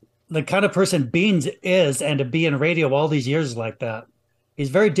that the kind of person Beans is, and to be in radio all these years like that, he's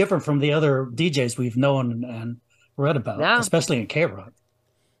very different from the other DJs we've known and read about, especially in K-Rock.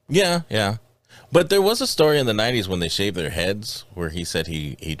 Yeah, yeah. But there was a story in the 90s when they shaved their heads where he said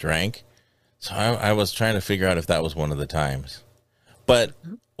he drank. So I was trying to figure out if that was one of the times. But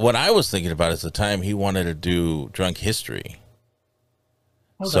what I was thinking about is the time he wanted to do Drunk History.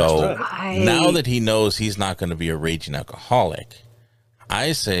 Oh, so right. Now that he knows he's not going to be a raging alcoholic,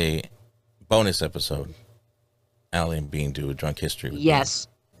 I say bonus episode. Allie and Bean do a Drunk History. With yes.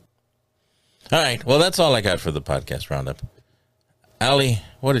 Bean. All right. Well, that's all I got for the podcast roundup. Allie,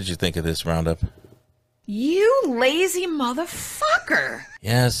 what did you think of this roundup? You lazy motherfucker.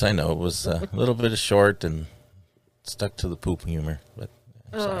 Yes, I know. It was a little bit short and stuck to the poop humor, but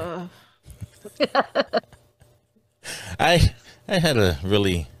I'm sorry. I had a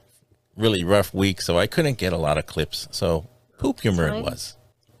really, really rough week, so I couldn't get a lot of clips. So poop humor it was.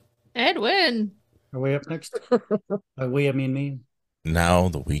 Edwin. Are we up next? By we, I mean me. Now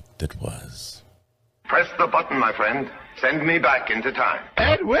the week that was. Press the button, my friend. Send me back into time.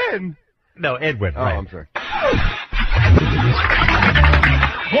 Edwin? No, Edwin. Oh, right. I'm sorry.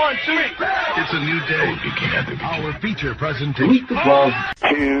 1, 2, 3. It's a new day. Our feature presentation. 2012.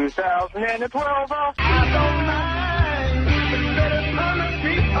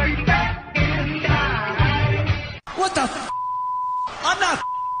 What the f? I'm not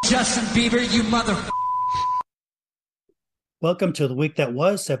Justin Bieber, you mother. Welcome to the week that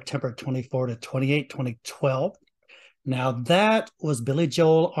was September 24 to 28, 2012. Now that was Billy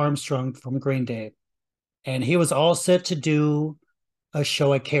Joel Armstrong from Green Day. And he was all set to do a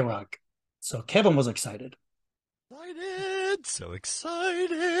show at K-Rock. So Kevin was excited. So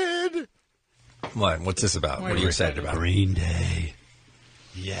excited. What? What's this about? What are you excited about? Green Day.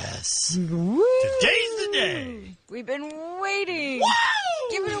 Yes. Today's the day. We've been waiting. Wow!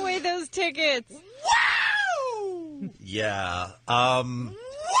 Giving away those tickets. Wow! Yeah.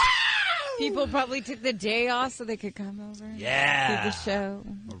 People probably took the day off so they could come over. Yeah. Do the show.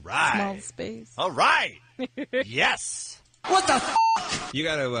 All right. Small space. All right. Yes. What the f? You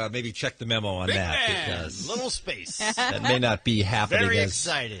got to maybe check the memo on Big that man. because Little space. that may not be happening Very as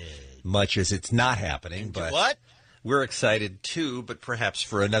excited. much as it's not happening. But what? we're excited too, but perhaps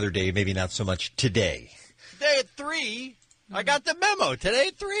for another day, maybe not so much today. Today at 3. I got the memo. Today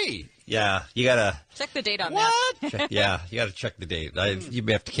at 3. Yeah, you got to Check the date on What? that. you got to check the date. You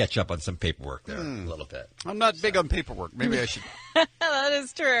may have to catch up on some paperwork there a little bit. I'm not big on paperwork. Maybe I should. That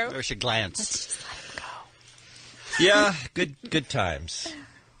is true. Maybe I should glance. Just let him go. Yeah, good times.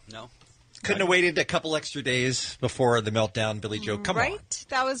 No. Couldn't have waited a couple extra days before the meltdown, Billy Joe. Come on. Right?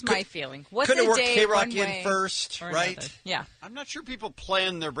 That was my feeling. What's Couldn't a have worked day K-Rock one in way first, or right? another? Yeah. I'm not sure people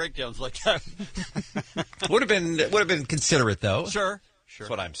plan their breakdowns like that. Would have been considerate though. Sure.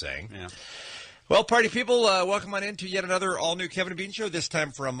 That's what I'm saying. Yeah. Well, party people, welcome on into yet another all-new Kevin and Bean show, this time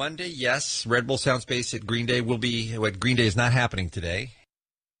for a Monday. Yes, Red Bull Sound Space at Green Day will be, Green Day is not happening today.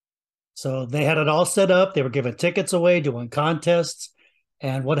 So they had it all set up. They were giving tickets away, doing contests.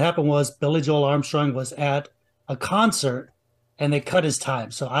 And what happened was Billy Joel Armstrong was at a concert and they cut his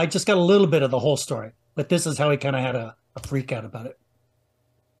time. So I just got a little bit of the whole story. But this is how he kind of had a freak out about it.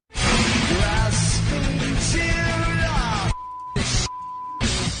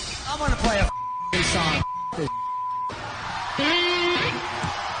 I'm gonna play a song.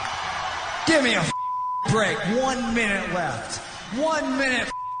 Give me a break. 1 minute left. 1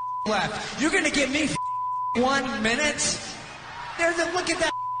 minute left. You're gonna give me 1 minute? Look at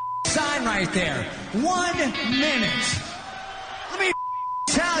that sign right there. 1 minute. Let me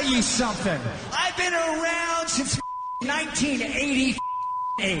tell you something. I've been around since 1988.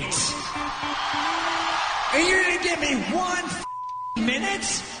 And you're gonna give me 1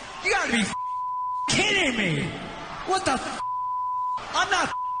 minute? You gotta be kidding me. What the I'm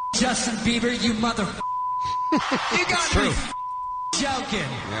not Justin Bieber, you mother. You gotta be joking.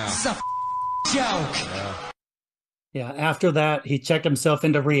 Yeah. This is a joke. Yeah, after that, he checked himself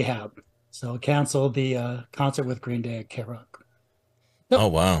into rehab. So canceled the concert with Green Day at K-Rock. Oh,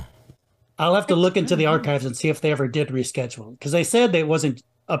 wow. I'll have to look into the archives and see if they ever did reschedule. Because they said it wasn't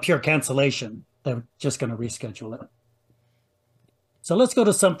a pure cancellation. They were just going to reschedule it. So let's go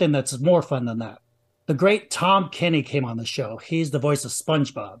to something that's more fun than that. The great Tom Kenny came on the show. He's the voice of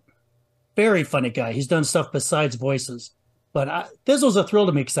SpongeBob. Very funny guy. He's done stuff besides voices. But this was a thrill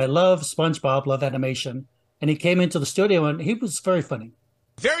to me because I love SpongeBob, love animation. And he came into the studio and he was very funny.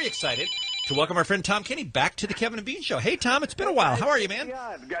 Very excited to welcome our friend Tom Kenny back to the Kevin and Bean show. Hey, Tom, it's been a while. How are you, man?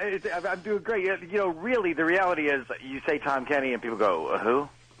 Yeah, I'm doing great. You know, really, the reality is you say Tom Kenny and people go, who?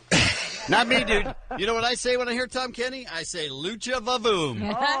 Not me, dude. You know what I say when I hear Tom Kenny? I say Lucha Vavoom.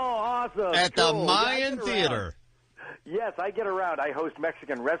 Oh, awesome. At cool. the Mayan Theater. Yes, I get around. I host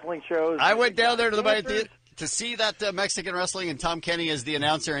Mexican wrestling shows. I went down there to the Mayan Theater to see that Mexican wrestling, and Tom Kenny is the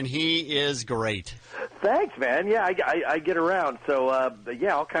announcer, and he is great. Thanks, man. Yeah, I get around. So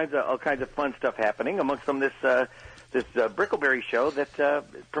yeah, all kinds of fun stuff happening. Amongst them, this Brickleberry show that's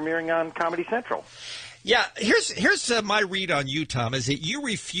premiering on Comedy Central. Yeah, here's my read on you, Tom, is that you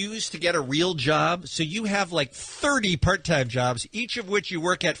refuse to get a real job, so you have like 30 part-time jobs, each of which you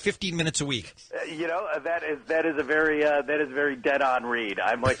work at 15 minutes a week. You know, that is a very dead-on read.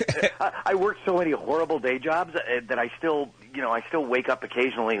 I'm like, I work so many horrible day jobs that I still wake up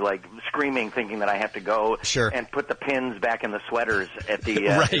occasionally like screaming, thinking that I have to go and put the pins back in the sweaters at the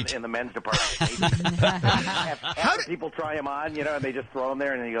in the men's department. Half the people try them on, and they just throw them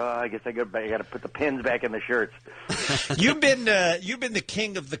there, and they go, I guess I got to put the pins back in the shirts. You've been the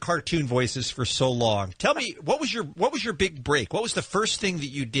king of the cartoon voices for so long. Tell me, what was your big break? What was the first thing that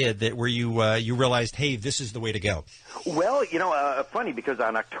you did that where you realized, hey, this is the way to go? Well, funny because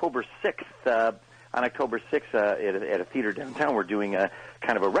on October 6th. On October 6th at a theater downtown, we're doing a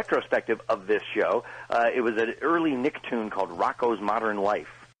kind of a retrospective of this show. It was an early Nicktoon called Rocco's Modern Life.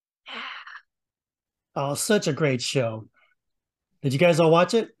 Oh, such a great show. Did you guys all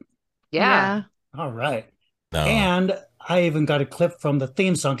watch it? Yeah. All right. No. And I even got a clip from the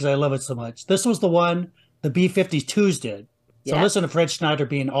theme song because I love it so much. This was the one The B-52s did. So Yeah. listen to Fred Schneider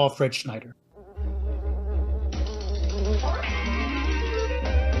being all Fred Schneider.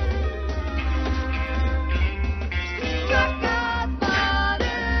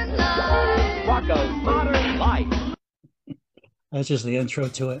 Rocco's Modern Life. That's just the intro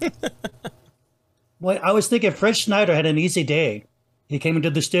to it. Well, I was thinking Fred Schneider had an easy day. He came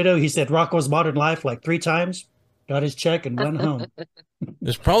into the studio. He said Rocco's Modern Life like 3 times, got his check, and went home.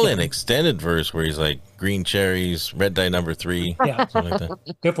 There's probably an extended verse where he's like green cherries, red dye number 3. Yeah. Something like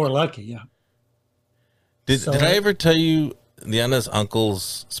that. If we're lucky, yeah. Did I ever tell you Liana's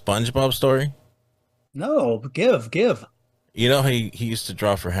uncle's SpongeBob story? No, give. You know, he used to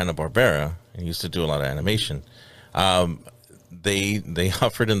draw for Hanna-Barbera, and he used to do a lot of animation. They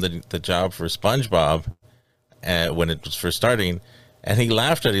offered him the job for SpongeBob when it was first starting, and he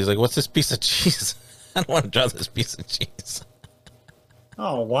laughed at it. He's like, "What's this piece of cheese? I don't want to draw this piece of cheese."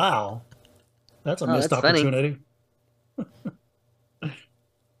 Oh, wow. That's a missed that's funny. opportunity.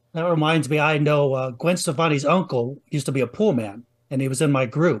 That reminds me, I know Gwen Stefani's uncle used to be a pool man, and he was in my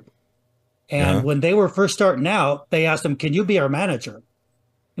group. And when they were first starting out, they asked him, "Can you be our manager?"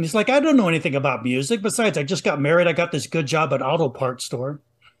 And he's like, "I don't know anything about music. Besides, I just got married. I got this good job at auto parts store."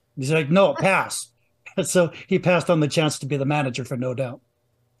 He's like, "No, pass." And so he passed on the chance to be the manager for No Doubt.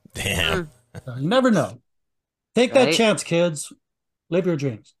 Damn. So you never know. Take that chance, kids. Live your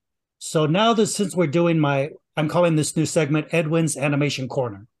dreams. So now since we're doing I'm calling this new segment Edwin's Animation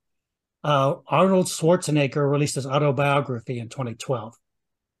Corner. Arnold Schwarzenegger released his autobiography in 2012.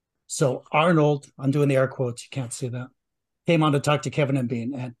 So Arnold, I'm doing the air quotes, you can't see that, came on to talk to Kevin and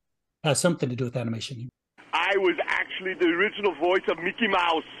Bean and has something to do with animation. I was actually the original voice of Mickey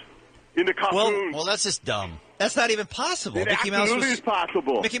Mouse in the cartoon. Well, that's just dumb. That's not even possible. It absolutely is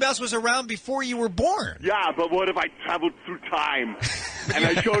possible. Mickey Mouse was around before you were born. Yeah, but what if I traveled through time and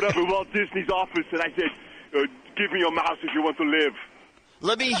I showed up at Walt Disney's office and I said, "Give me your mouse if you want to live."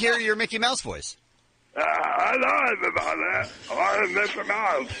 Let me hear your Mickey Mouse voice. Hello, everybody. I'm Mr.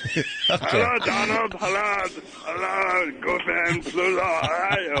 Mouse. Hello, Donald. Hello, Goofy and Pluto. How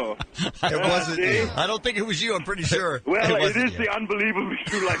are you? It wasn't. I don't think it was you. I'm pretty sure. Well, it wasn't is you. the unbelievably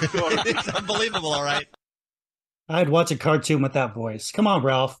true life story. It's unbelievable, all right. I'd watch a cartoon with that voice. Come on,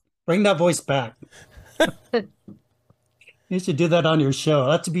 Ralph. Bring that voice back. You should do that on your show.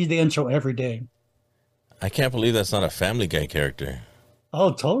 That should be the intro every day. I can't believe that's not a Family Guy character.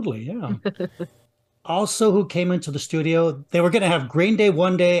 Oh, totally, yeah. Also, who came into the studio, they were going to have Green Day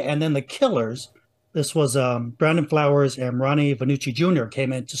one day, and then the Killers. This was Brandon Flowers and Ronnie Vanucci Jr.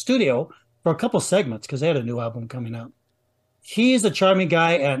 came into studio for a couple segments because they had a new album coming out. He's a charming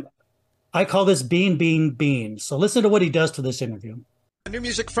guy, and I call this Bean. So listen to what he does to this interview. New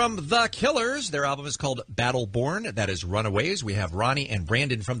music from The Killers. Their album is called Battleborn. That is Runaways. We have Ronnie and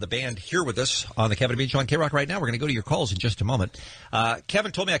Brandon from the band here with us on the Kevin and Bean Show on K-Rock right now. We're going to go to your calls in just a moment.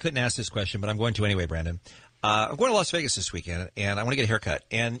 Kevin told me I couldn't ask this question, but I'm going to anyway, Brandon. I'm going to Las Vegas this weekend, and I want to get a haircut.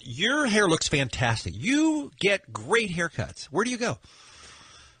 And your hair looks fantastic. You get great haircuts. Where do you go?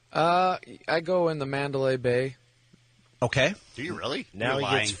 I go in the Mandalay Bay. Okay. Do you really? Now he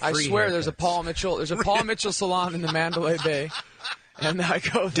gets free I swear, haircuts. there's a Paul Mitchell. There's a Paul Mitchell salon in the Mandalay Bay, and I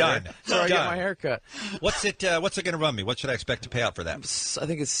go there. Done. So I get Done. my haircut. What's it going to run me? What should I expect to pay out for that? I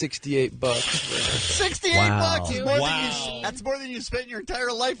think it's $68. 68 bucks. Is more than that's more than you spent your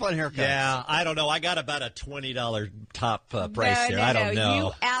entire life on haircuts. Yeah, I don't know. I got about a $20 top price there. I don't know.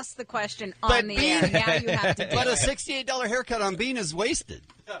 You asked the question on the air. Now you have to do But a it. $68 haircut on Bean is wasted.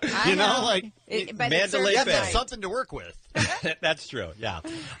 I know. But it serves Mandalay You have Bay. right. something to work with. That's true. Yeah.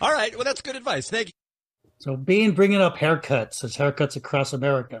 All right. Well, that's good advice. Thank you. So Bean bringing up haircuts, his haircuts across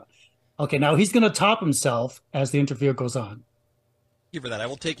America. Okay, now he's going to top himself as the interview goes on. Thank you for that. I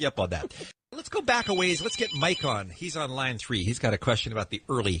will take you up on that. Let's go back a ways. Let's get Mike on. He's on line 3. He's got a question about the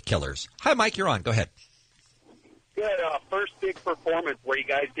early Killers. Hi, Mike. You're on. Go ahead. Good. First big performance where you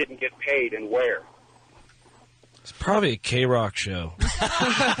guys didn't get paid and where? It's probably a K-Rock show.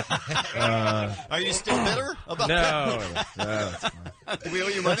 Are you still bitter about that? No. Do we owe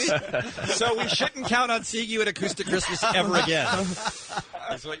you money? So we shouldn't count on seeing you at Acoustic Christmas ever again.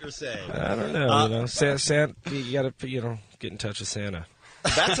 That's what you're saying. I don't know. Santa, you got to, get in touch with Santa.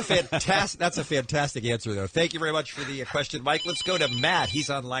 That's a fantastic answer, though. Thank you very much for the question, Mike. Let's go to Matt. He's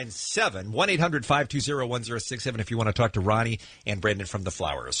on line 7, 1-800-520-1067 if you want to talk to Ronnie and Brandon from the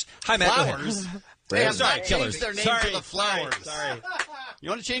Flowers. Hi, Matt. Go ahead. Flowers? Hey, I'm They sorry, have Killers. changed their name Sorry. to the Flowers. Sorry. You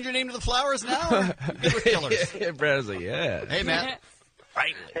want to change your name to the Flowers now? Or you good with Killers. Yeah, Brad's like, yeah. Hey, Matt.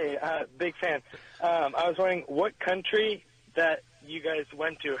 Hey, big fan. I was wondering what country that you guys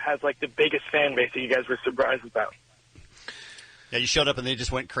went to has like the biggest fan base that you guys were surprised about. Yeah, you showed up and they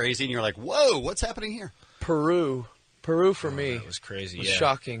just went crazy, and you're like, "Whoa, what's happening here?" Peru for me. That was crazy. Was yeah.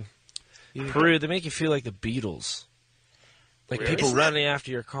 shocking. Peru, they make you feel like the Beatles. Like people running after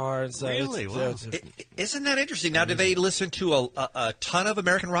your car and stuff. Really? Wow. It's- Isn't that interesting? Now, do they listen to a ton of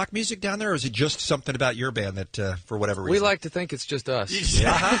American rock music down there, or is it just something about your band that, for whatever reason? We like to think it's just us.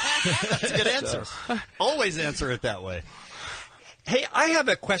 That's a good answer. Always answer it that way. Hey, I have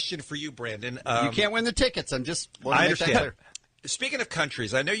a question for you, Brandon. You can't win the tickets. I'm just want to I make that understand. clear. Speaking of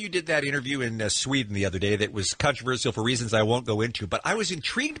countries, I know you did that interview in Sweden the other day that was controversial for reasons I won't go into, but I was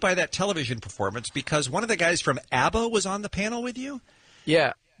intrigued by that television performance because one of the guys from ABBA was on the panel with you.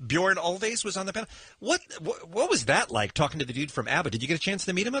 Yeah. Bjorn Ulvaeus was on the panel. What was that like, talking to the dude from ABBA? Did you get a chance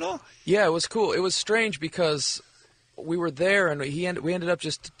to meet him at all? Yeah, it was cool. It was strange because we were there and we ended up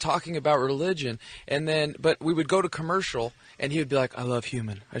just talking about religion, but we would go to commercial and he would be like, "I love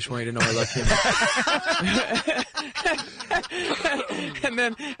human. I just want you to know I love human."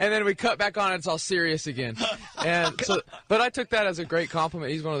 and then we cut back on and it's all serious again. And so, but I took that as a great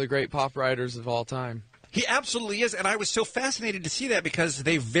compliment. He's one of the great pop writers of all time. He absolutely is, and I was so fascinated to see that because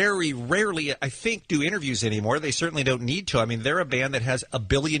they very rarely, I think, do interviews anymore. They certainly don't need to. I mean, they're a band that has $1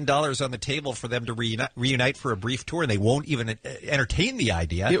 billion on the table for them to reunite for a brief tour, and they won't even entertain the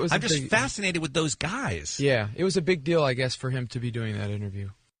idea. I'm just fascinated with those guys. Yeah, it was a big deal, I guess, for him to be doing that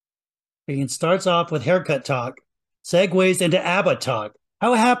interview. He starts off with haircut talk, segues into ABBA talk.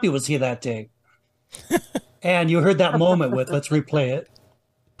 How happy was he that day? And you heard that moment with, let's replay it.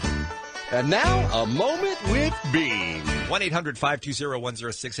 And now, a moment with Bean.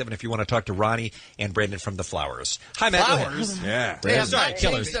 1-800-520-1067 if you want to talk to Ronnie and Brandon from The Flowers. Hi, Matt. Flowers? Yeah. They have Sorry, not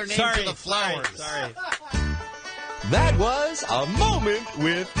Killers. changed their name Sorry, to The Flowers. Sorry. That was a moment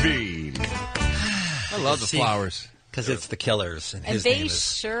with Bean. I love The Flowers. Because it's The Killers. And And his they name is...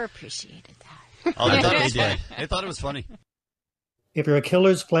 sure appreciated that. Oh, they thought it was funny. They thought it was funny. If you're a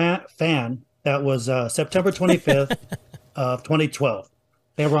Killers fan, that was September 25th of 2012.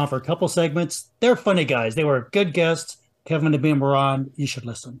 They were on for a couple segments. They're funny guys. They were good guests. Kevin and Bean were on. You should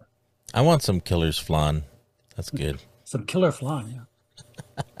listen. I want some Killers flan. That's good. Some killer flan,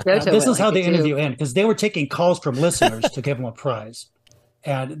 yeah. Jojo This would is how like the it, too. interview ended, because they were taking calls from listeners to give them a prize.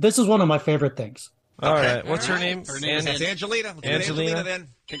 And this is one of my favorite things. All right. What's her name? Her name is Angelina. Angelina then.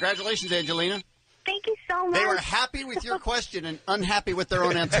 Congratulations, Angelina. Thank you so much. They were happy with your question and unhappy with their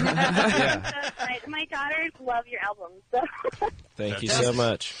own answer. My daughters love your album. So. Thank you so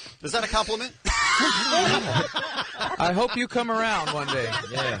much. Is that a compliment? I hope you come around one day.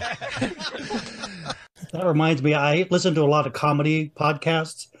 Yeah. That reminds me, I listen to a lot of comedy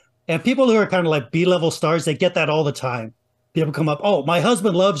podcasts, and people who are kind of like B-level stars, they get that all the time. People come up, "Oh, my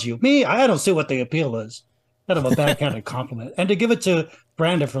husband loves you." Me, I don't see what the appeal is. Kind of a backhanded compliment. And to give it to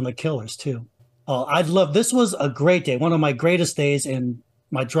Brandon from The Killers, too. Oh, this was a great day. One of my greatest days in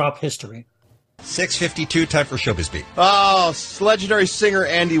my drop history. 6:52, time for Showbiz Beat. Oh, legendary singer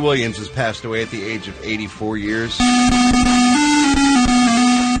Andy Williams has passed away at the age of 84 years.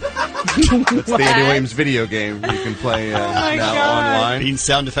 That's the Andy Williams video game you can play now online. Bean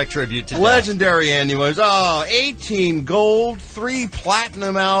sound effect tribute to Legendary Andy Williams. Oh, 18 gold, 3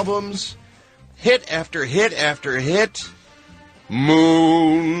 platinum albums, hit after hit after hit.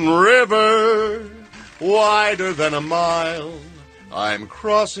 Moon River, wider than a mile. I'm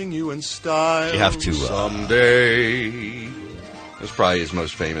crossing you in style. You have to, someday. That's probably his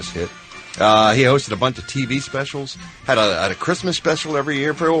most famous hit. He hosted a bunch of TV specials. Had a Christmas special every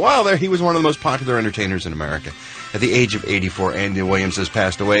year for a while there. He was one of the most popular entertainers in America. At the age of 84, Andy Williams has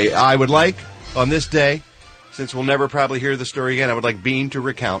passed away. I would like, on this day, since we'll never probably hear the story again, I would like Bean to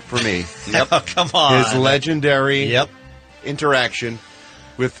recount for me. Yep. Oh, come on. His legendary interaction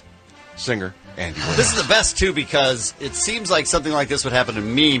with singer Andy Williams. This is the best, too, because it seems like something like this would happen to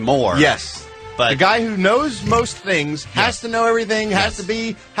me more. Yes. But the guy who knows most things has to know everything, has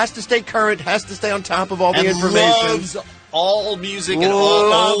to stay current, has to stay on top of all the information. Loves all music and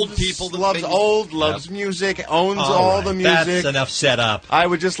all old people. Loves music, owns all the music. That's enough set up. I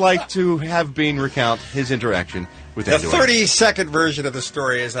would just like to have Bean recount his interaction with The Andy Williams. 30-second version of the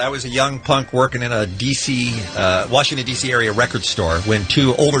story is I was a young punk working in a Washington, D.C. area record store when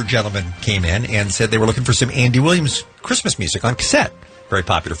 2 older gentlemen came in and said they were looking for some Andy Williams Christmas music on cassette. Very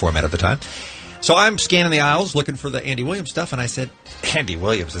popular format at the time. So I'm scanning the aisles looking for the Andy Williams stuff, and I said, "Andy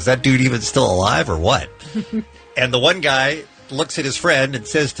Williams, is that dude even still alive or what?" And the one guy looks at his friend and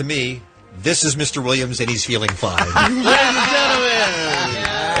says to me, "This is Mr. Williams, and he's feeling fine." Ladies and gentlemen!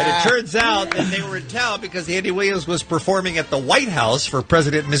 And it turns out that they were in town because Andy Williams was performing at the White House for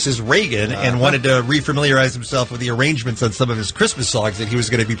President and Mrs. Reagan and wanted to refamiliarize himself with the arrangements on some of his Christmas songs that he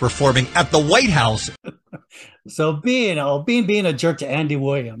was going to be performing at the White House. So Bean being a jerk to Andy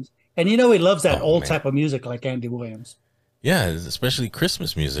Williams, And you know he loves that old man. type of music like Andy Williams. Yeah, especially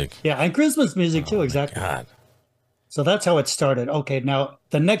Christmas music. Yeah, and Christmas music too, exactly. God. So that's how it started. Okay, now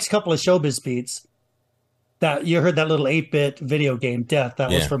the next couple of showbiz beats, that you heard that little 8-bit video game, Death, that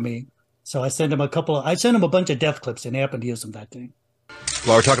was Yeah. for me. So I sent him a bunch of Death clips, and he happened to use them that day.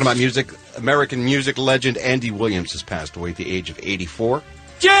 While we're talking about music, American music legend Andy Williams has passed away at the age of 84.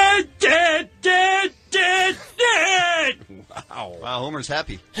 Dead, dead, dead, dead, dead. Wow, Homer's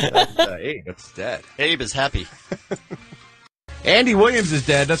happy. Abe, it's dead. Abe is happy. Andy Williams is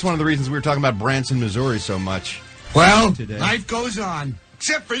dead. That's one of the reasons we were talking about Branson, Missouri so much. Well, today. life goes on.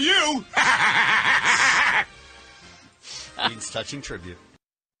 Except for you. Means touching tribute.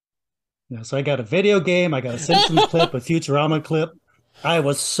 Yeah, so I got a video game, I got a Simpsons clip, a Futurama clip. I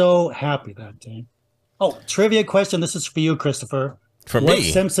was so happy that day. Oh, trivia question. This is for you, Christopher. For what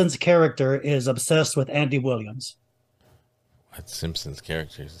me? Simpsons character is obsessed with Andy Williams? What Simpsons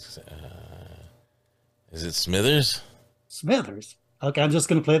characters? Is it Smithers? Smithers. Okay, I'm just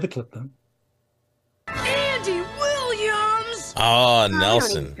going to play the clip then. Andy Williams. Oh,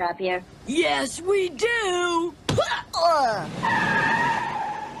 Nelson. Yes, we do.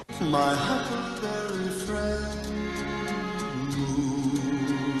 My huckleberry friend,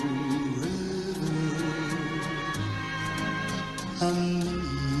 and me.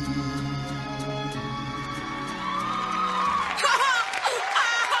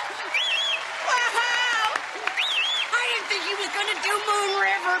 I didn't think he was going to do Moon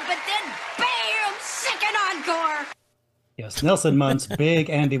River, but then bam, second encore. Yes, Nelson Muntz, big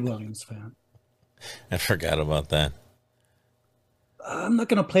Andy Williams fan. I forgot about that. I'm not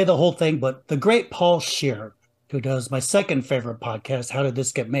going to play the whole thing, but the great Paul Scheer, who does my second favorite podcast, How Did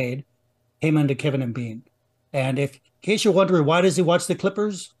This Get Made, came into Kevin and Bean. And in case you're wondering, why does he watch the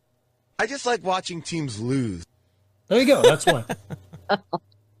Clippers? I just like watching teams lose. There you go. That's why.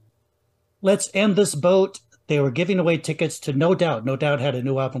 Let's End This Boat. They were giving away tickets to No Doubt. No Doubt had a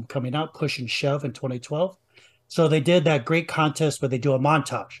new album coming out, Push and Shove, in 2012. So they did that great contest where they do a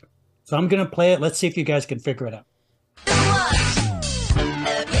montage. So I'm going to play it. Let's see if you guys can figure it out.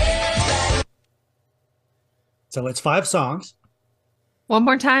 So it's 5 songs. One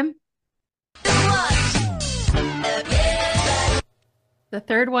more time. The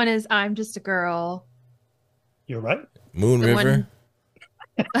third one is I'm Just a Girl. You're right. Moon River.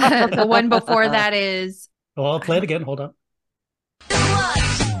 The one before that is. Well, I'll play it again. Hold on.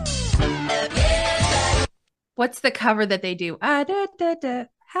 What's the cover that they do?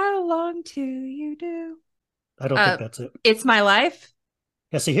 How long do you do? I don't think that's it. It's My Life.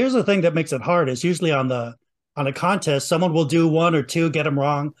 Yeah, see, here's the thing that makes it hard is usually on a contest, someone will do 1 or 2, get them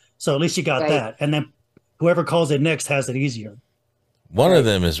wrong. So at least you got that. And then whoever calls it next has it easier. One of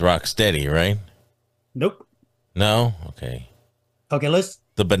them is Rock Steady, right? Nope. No? Okay. Okay,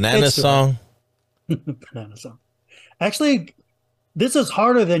 The Banana Song? Banana Song. Actually, this is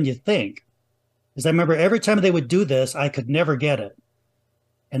harder than you think. Because I remember every time they would do this, I could never get it.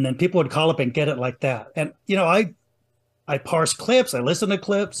 And then people would call up and get it like that. And, you know, I parse clips, I listen to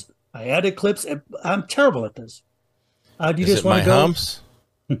clips, I edit clips. I'm terrible at this. You Is just it want My to go? Humps?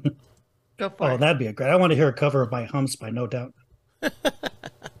 Go for it. That'd be great. I want to hear a cover of My Humps by No Doubt.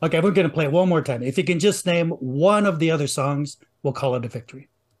 Okay, we're going to play it one more time. If you can just name one of the other songs, we'll call it a victory.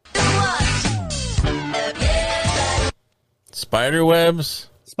 Spiderwebs?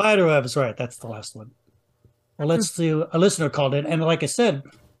 Spiderwebs, right. That's the last one. Well, let's see. A listener called in. And like I said,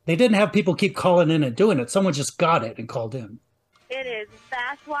 they didn't have people keep calling in and doing it. Someone just got it and called in. It is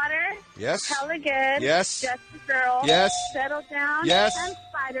Bathwater. Yes. Hella Good. Yes. Just a Girl. Yes. Settle Down. Yes. And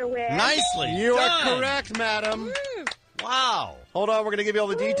Spiderweb. Nicely. You are correct, madam. Wow. Hold on, we're going to give you all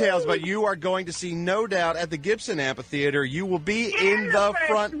the details, but you are going to see No Doubt at the Gibson Amphitheater. You will be in the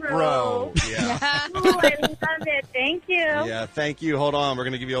front row. Yeah. Ooh, I love it. Thank you. Yeah, thank you. Hold on, we're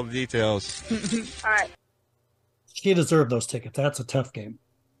going to give you all the details. All right. She deserved those tickets. That's a tough game.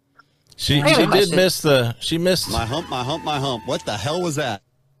 She did miss she missed My hump, my hump, my hump. What the hell was that?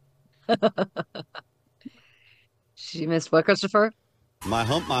 She missed what, Christopher? My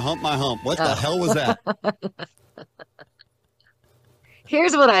hump, my hump, my hump. What the hell was that?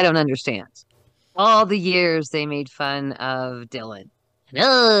 Here's what I don't understand. All the years they made fun of Dylan.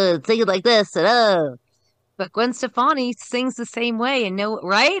 Sing it like this. But Gwen Stefani sings the same way and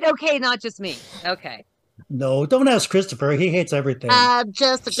right? Okay, not just me. Okay. No, don't ask Christopher. He hates everything. I'm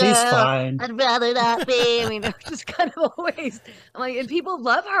just a girl. She's fine. I'd rather not be. I mean, they're just kind of always. I'm like, and people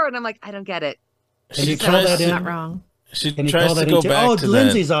love her, and I'm like, I don't get it. Can you call that in? Not wrong. She Can you tries call to that go into? back Oh, to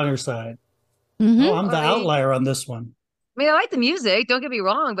Lindsay's that. on her side. Mm-hmm. Oh, I'm the outlier on this one. I mean, I like the music. Don't get me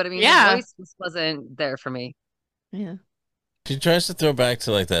wrong, but I mean, Yeah. the voice just wasn't there for me. Yeah. She tries to throw back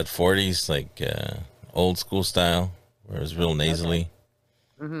to like that 40s, like old school style, where it was real nasally.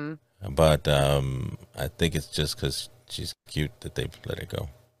 Mm-hmm. But I think it's just because she's cute that they've let it go.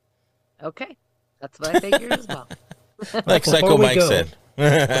 Okay. That's what I figured as well. Like Psycho Mike said.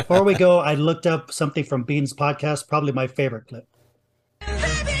 Before we go, I looked up something from Bean's podcast, probably my favorite clip.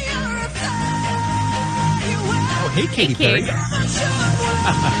 Oh, hey, Katy Perry.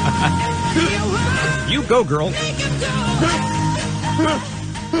 You go, girl.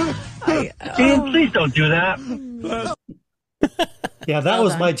 Bean, please don't do that. Yeah, that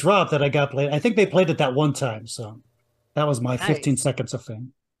was my drop that I got played. I think they played it that one time, so that was my 15 seconds of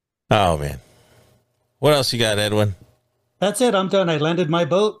fame. Oh, man. What else you got, Edwin? That's it. I'm done. I landed my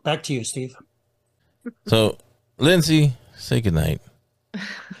boat. Back to you, Steve. So, Lindsay, say goodnight.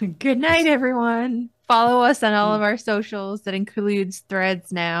 Good night, everyone. Follow us on all of our socials. That includes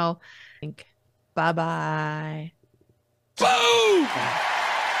Threads now. Bye-bye. Boom!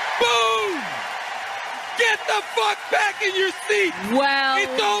 Boom! Get the fuck back in your seat! Well,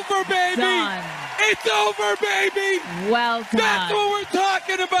 it's over, baby! done. It's over, baby! Well done. That's what we're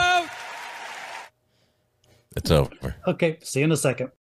talking about! It's over. Okay, see you in a second.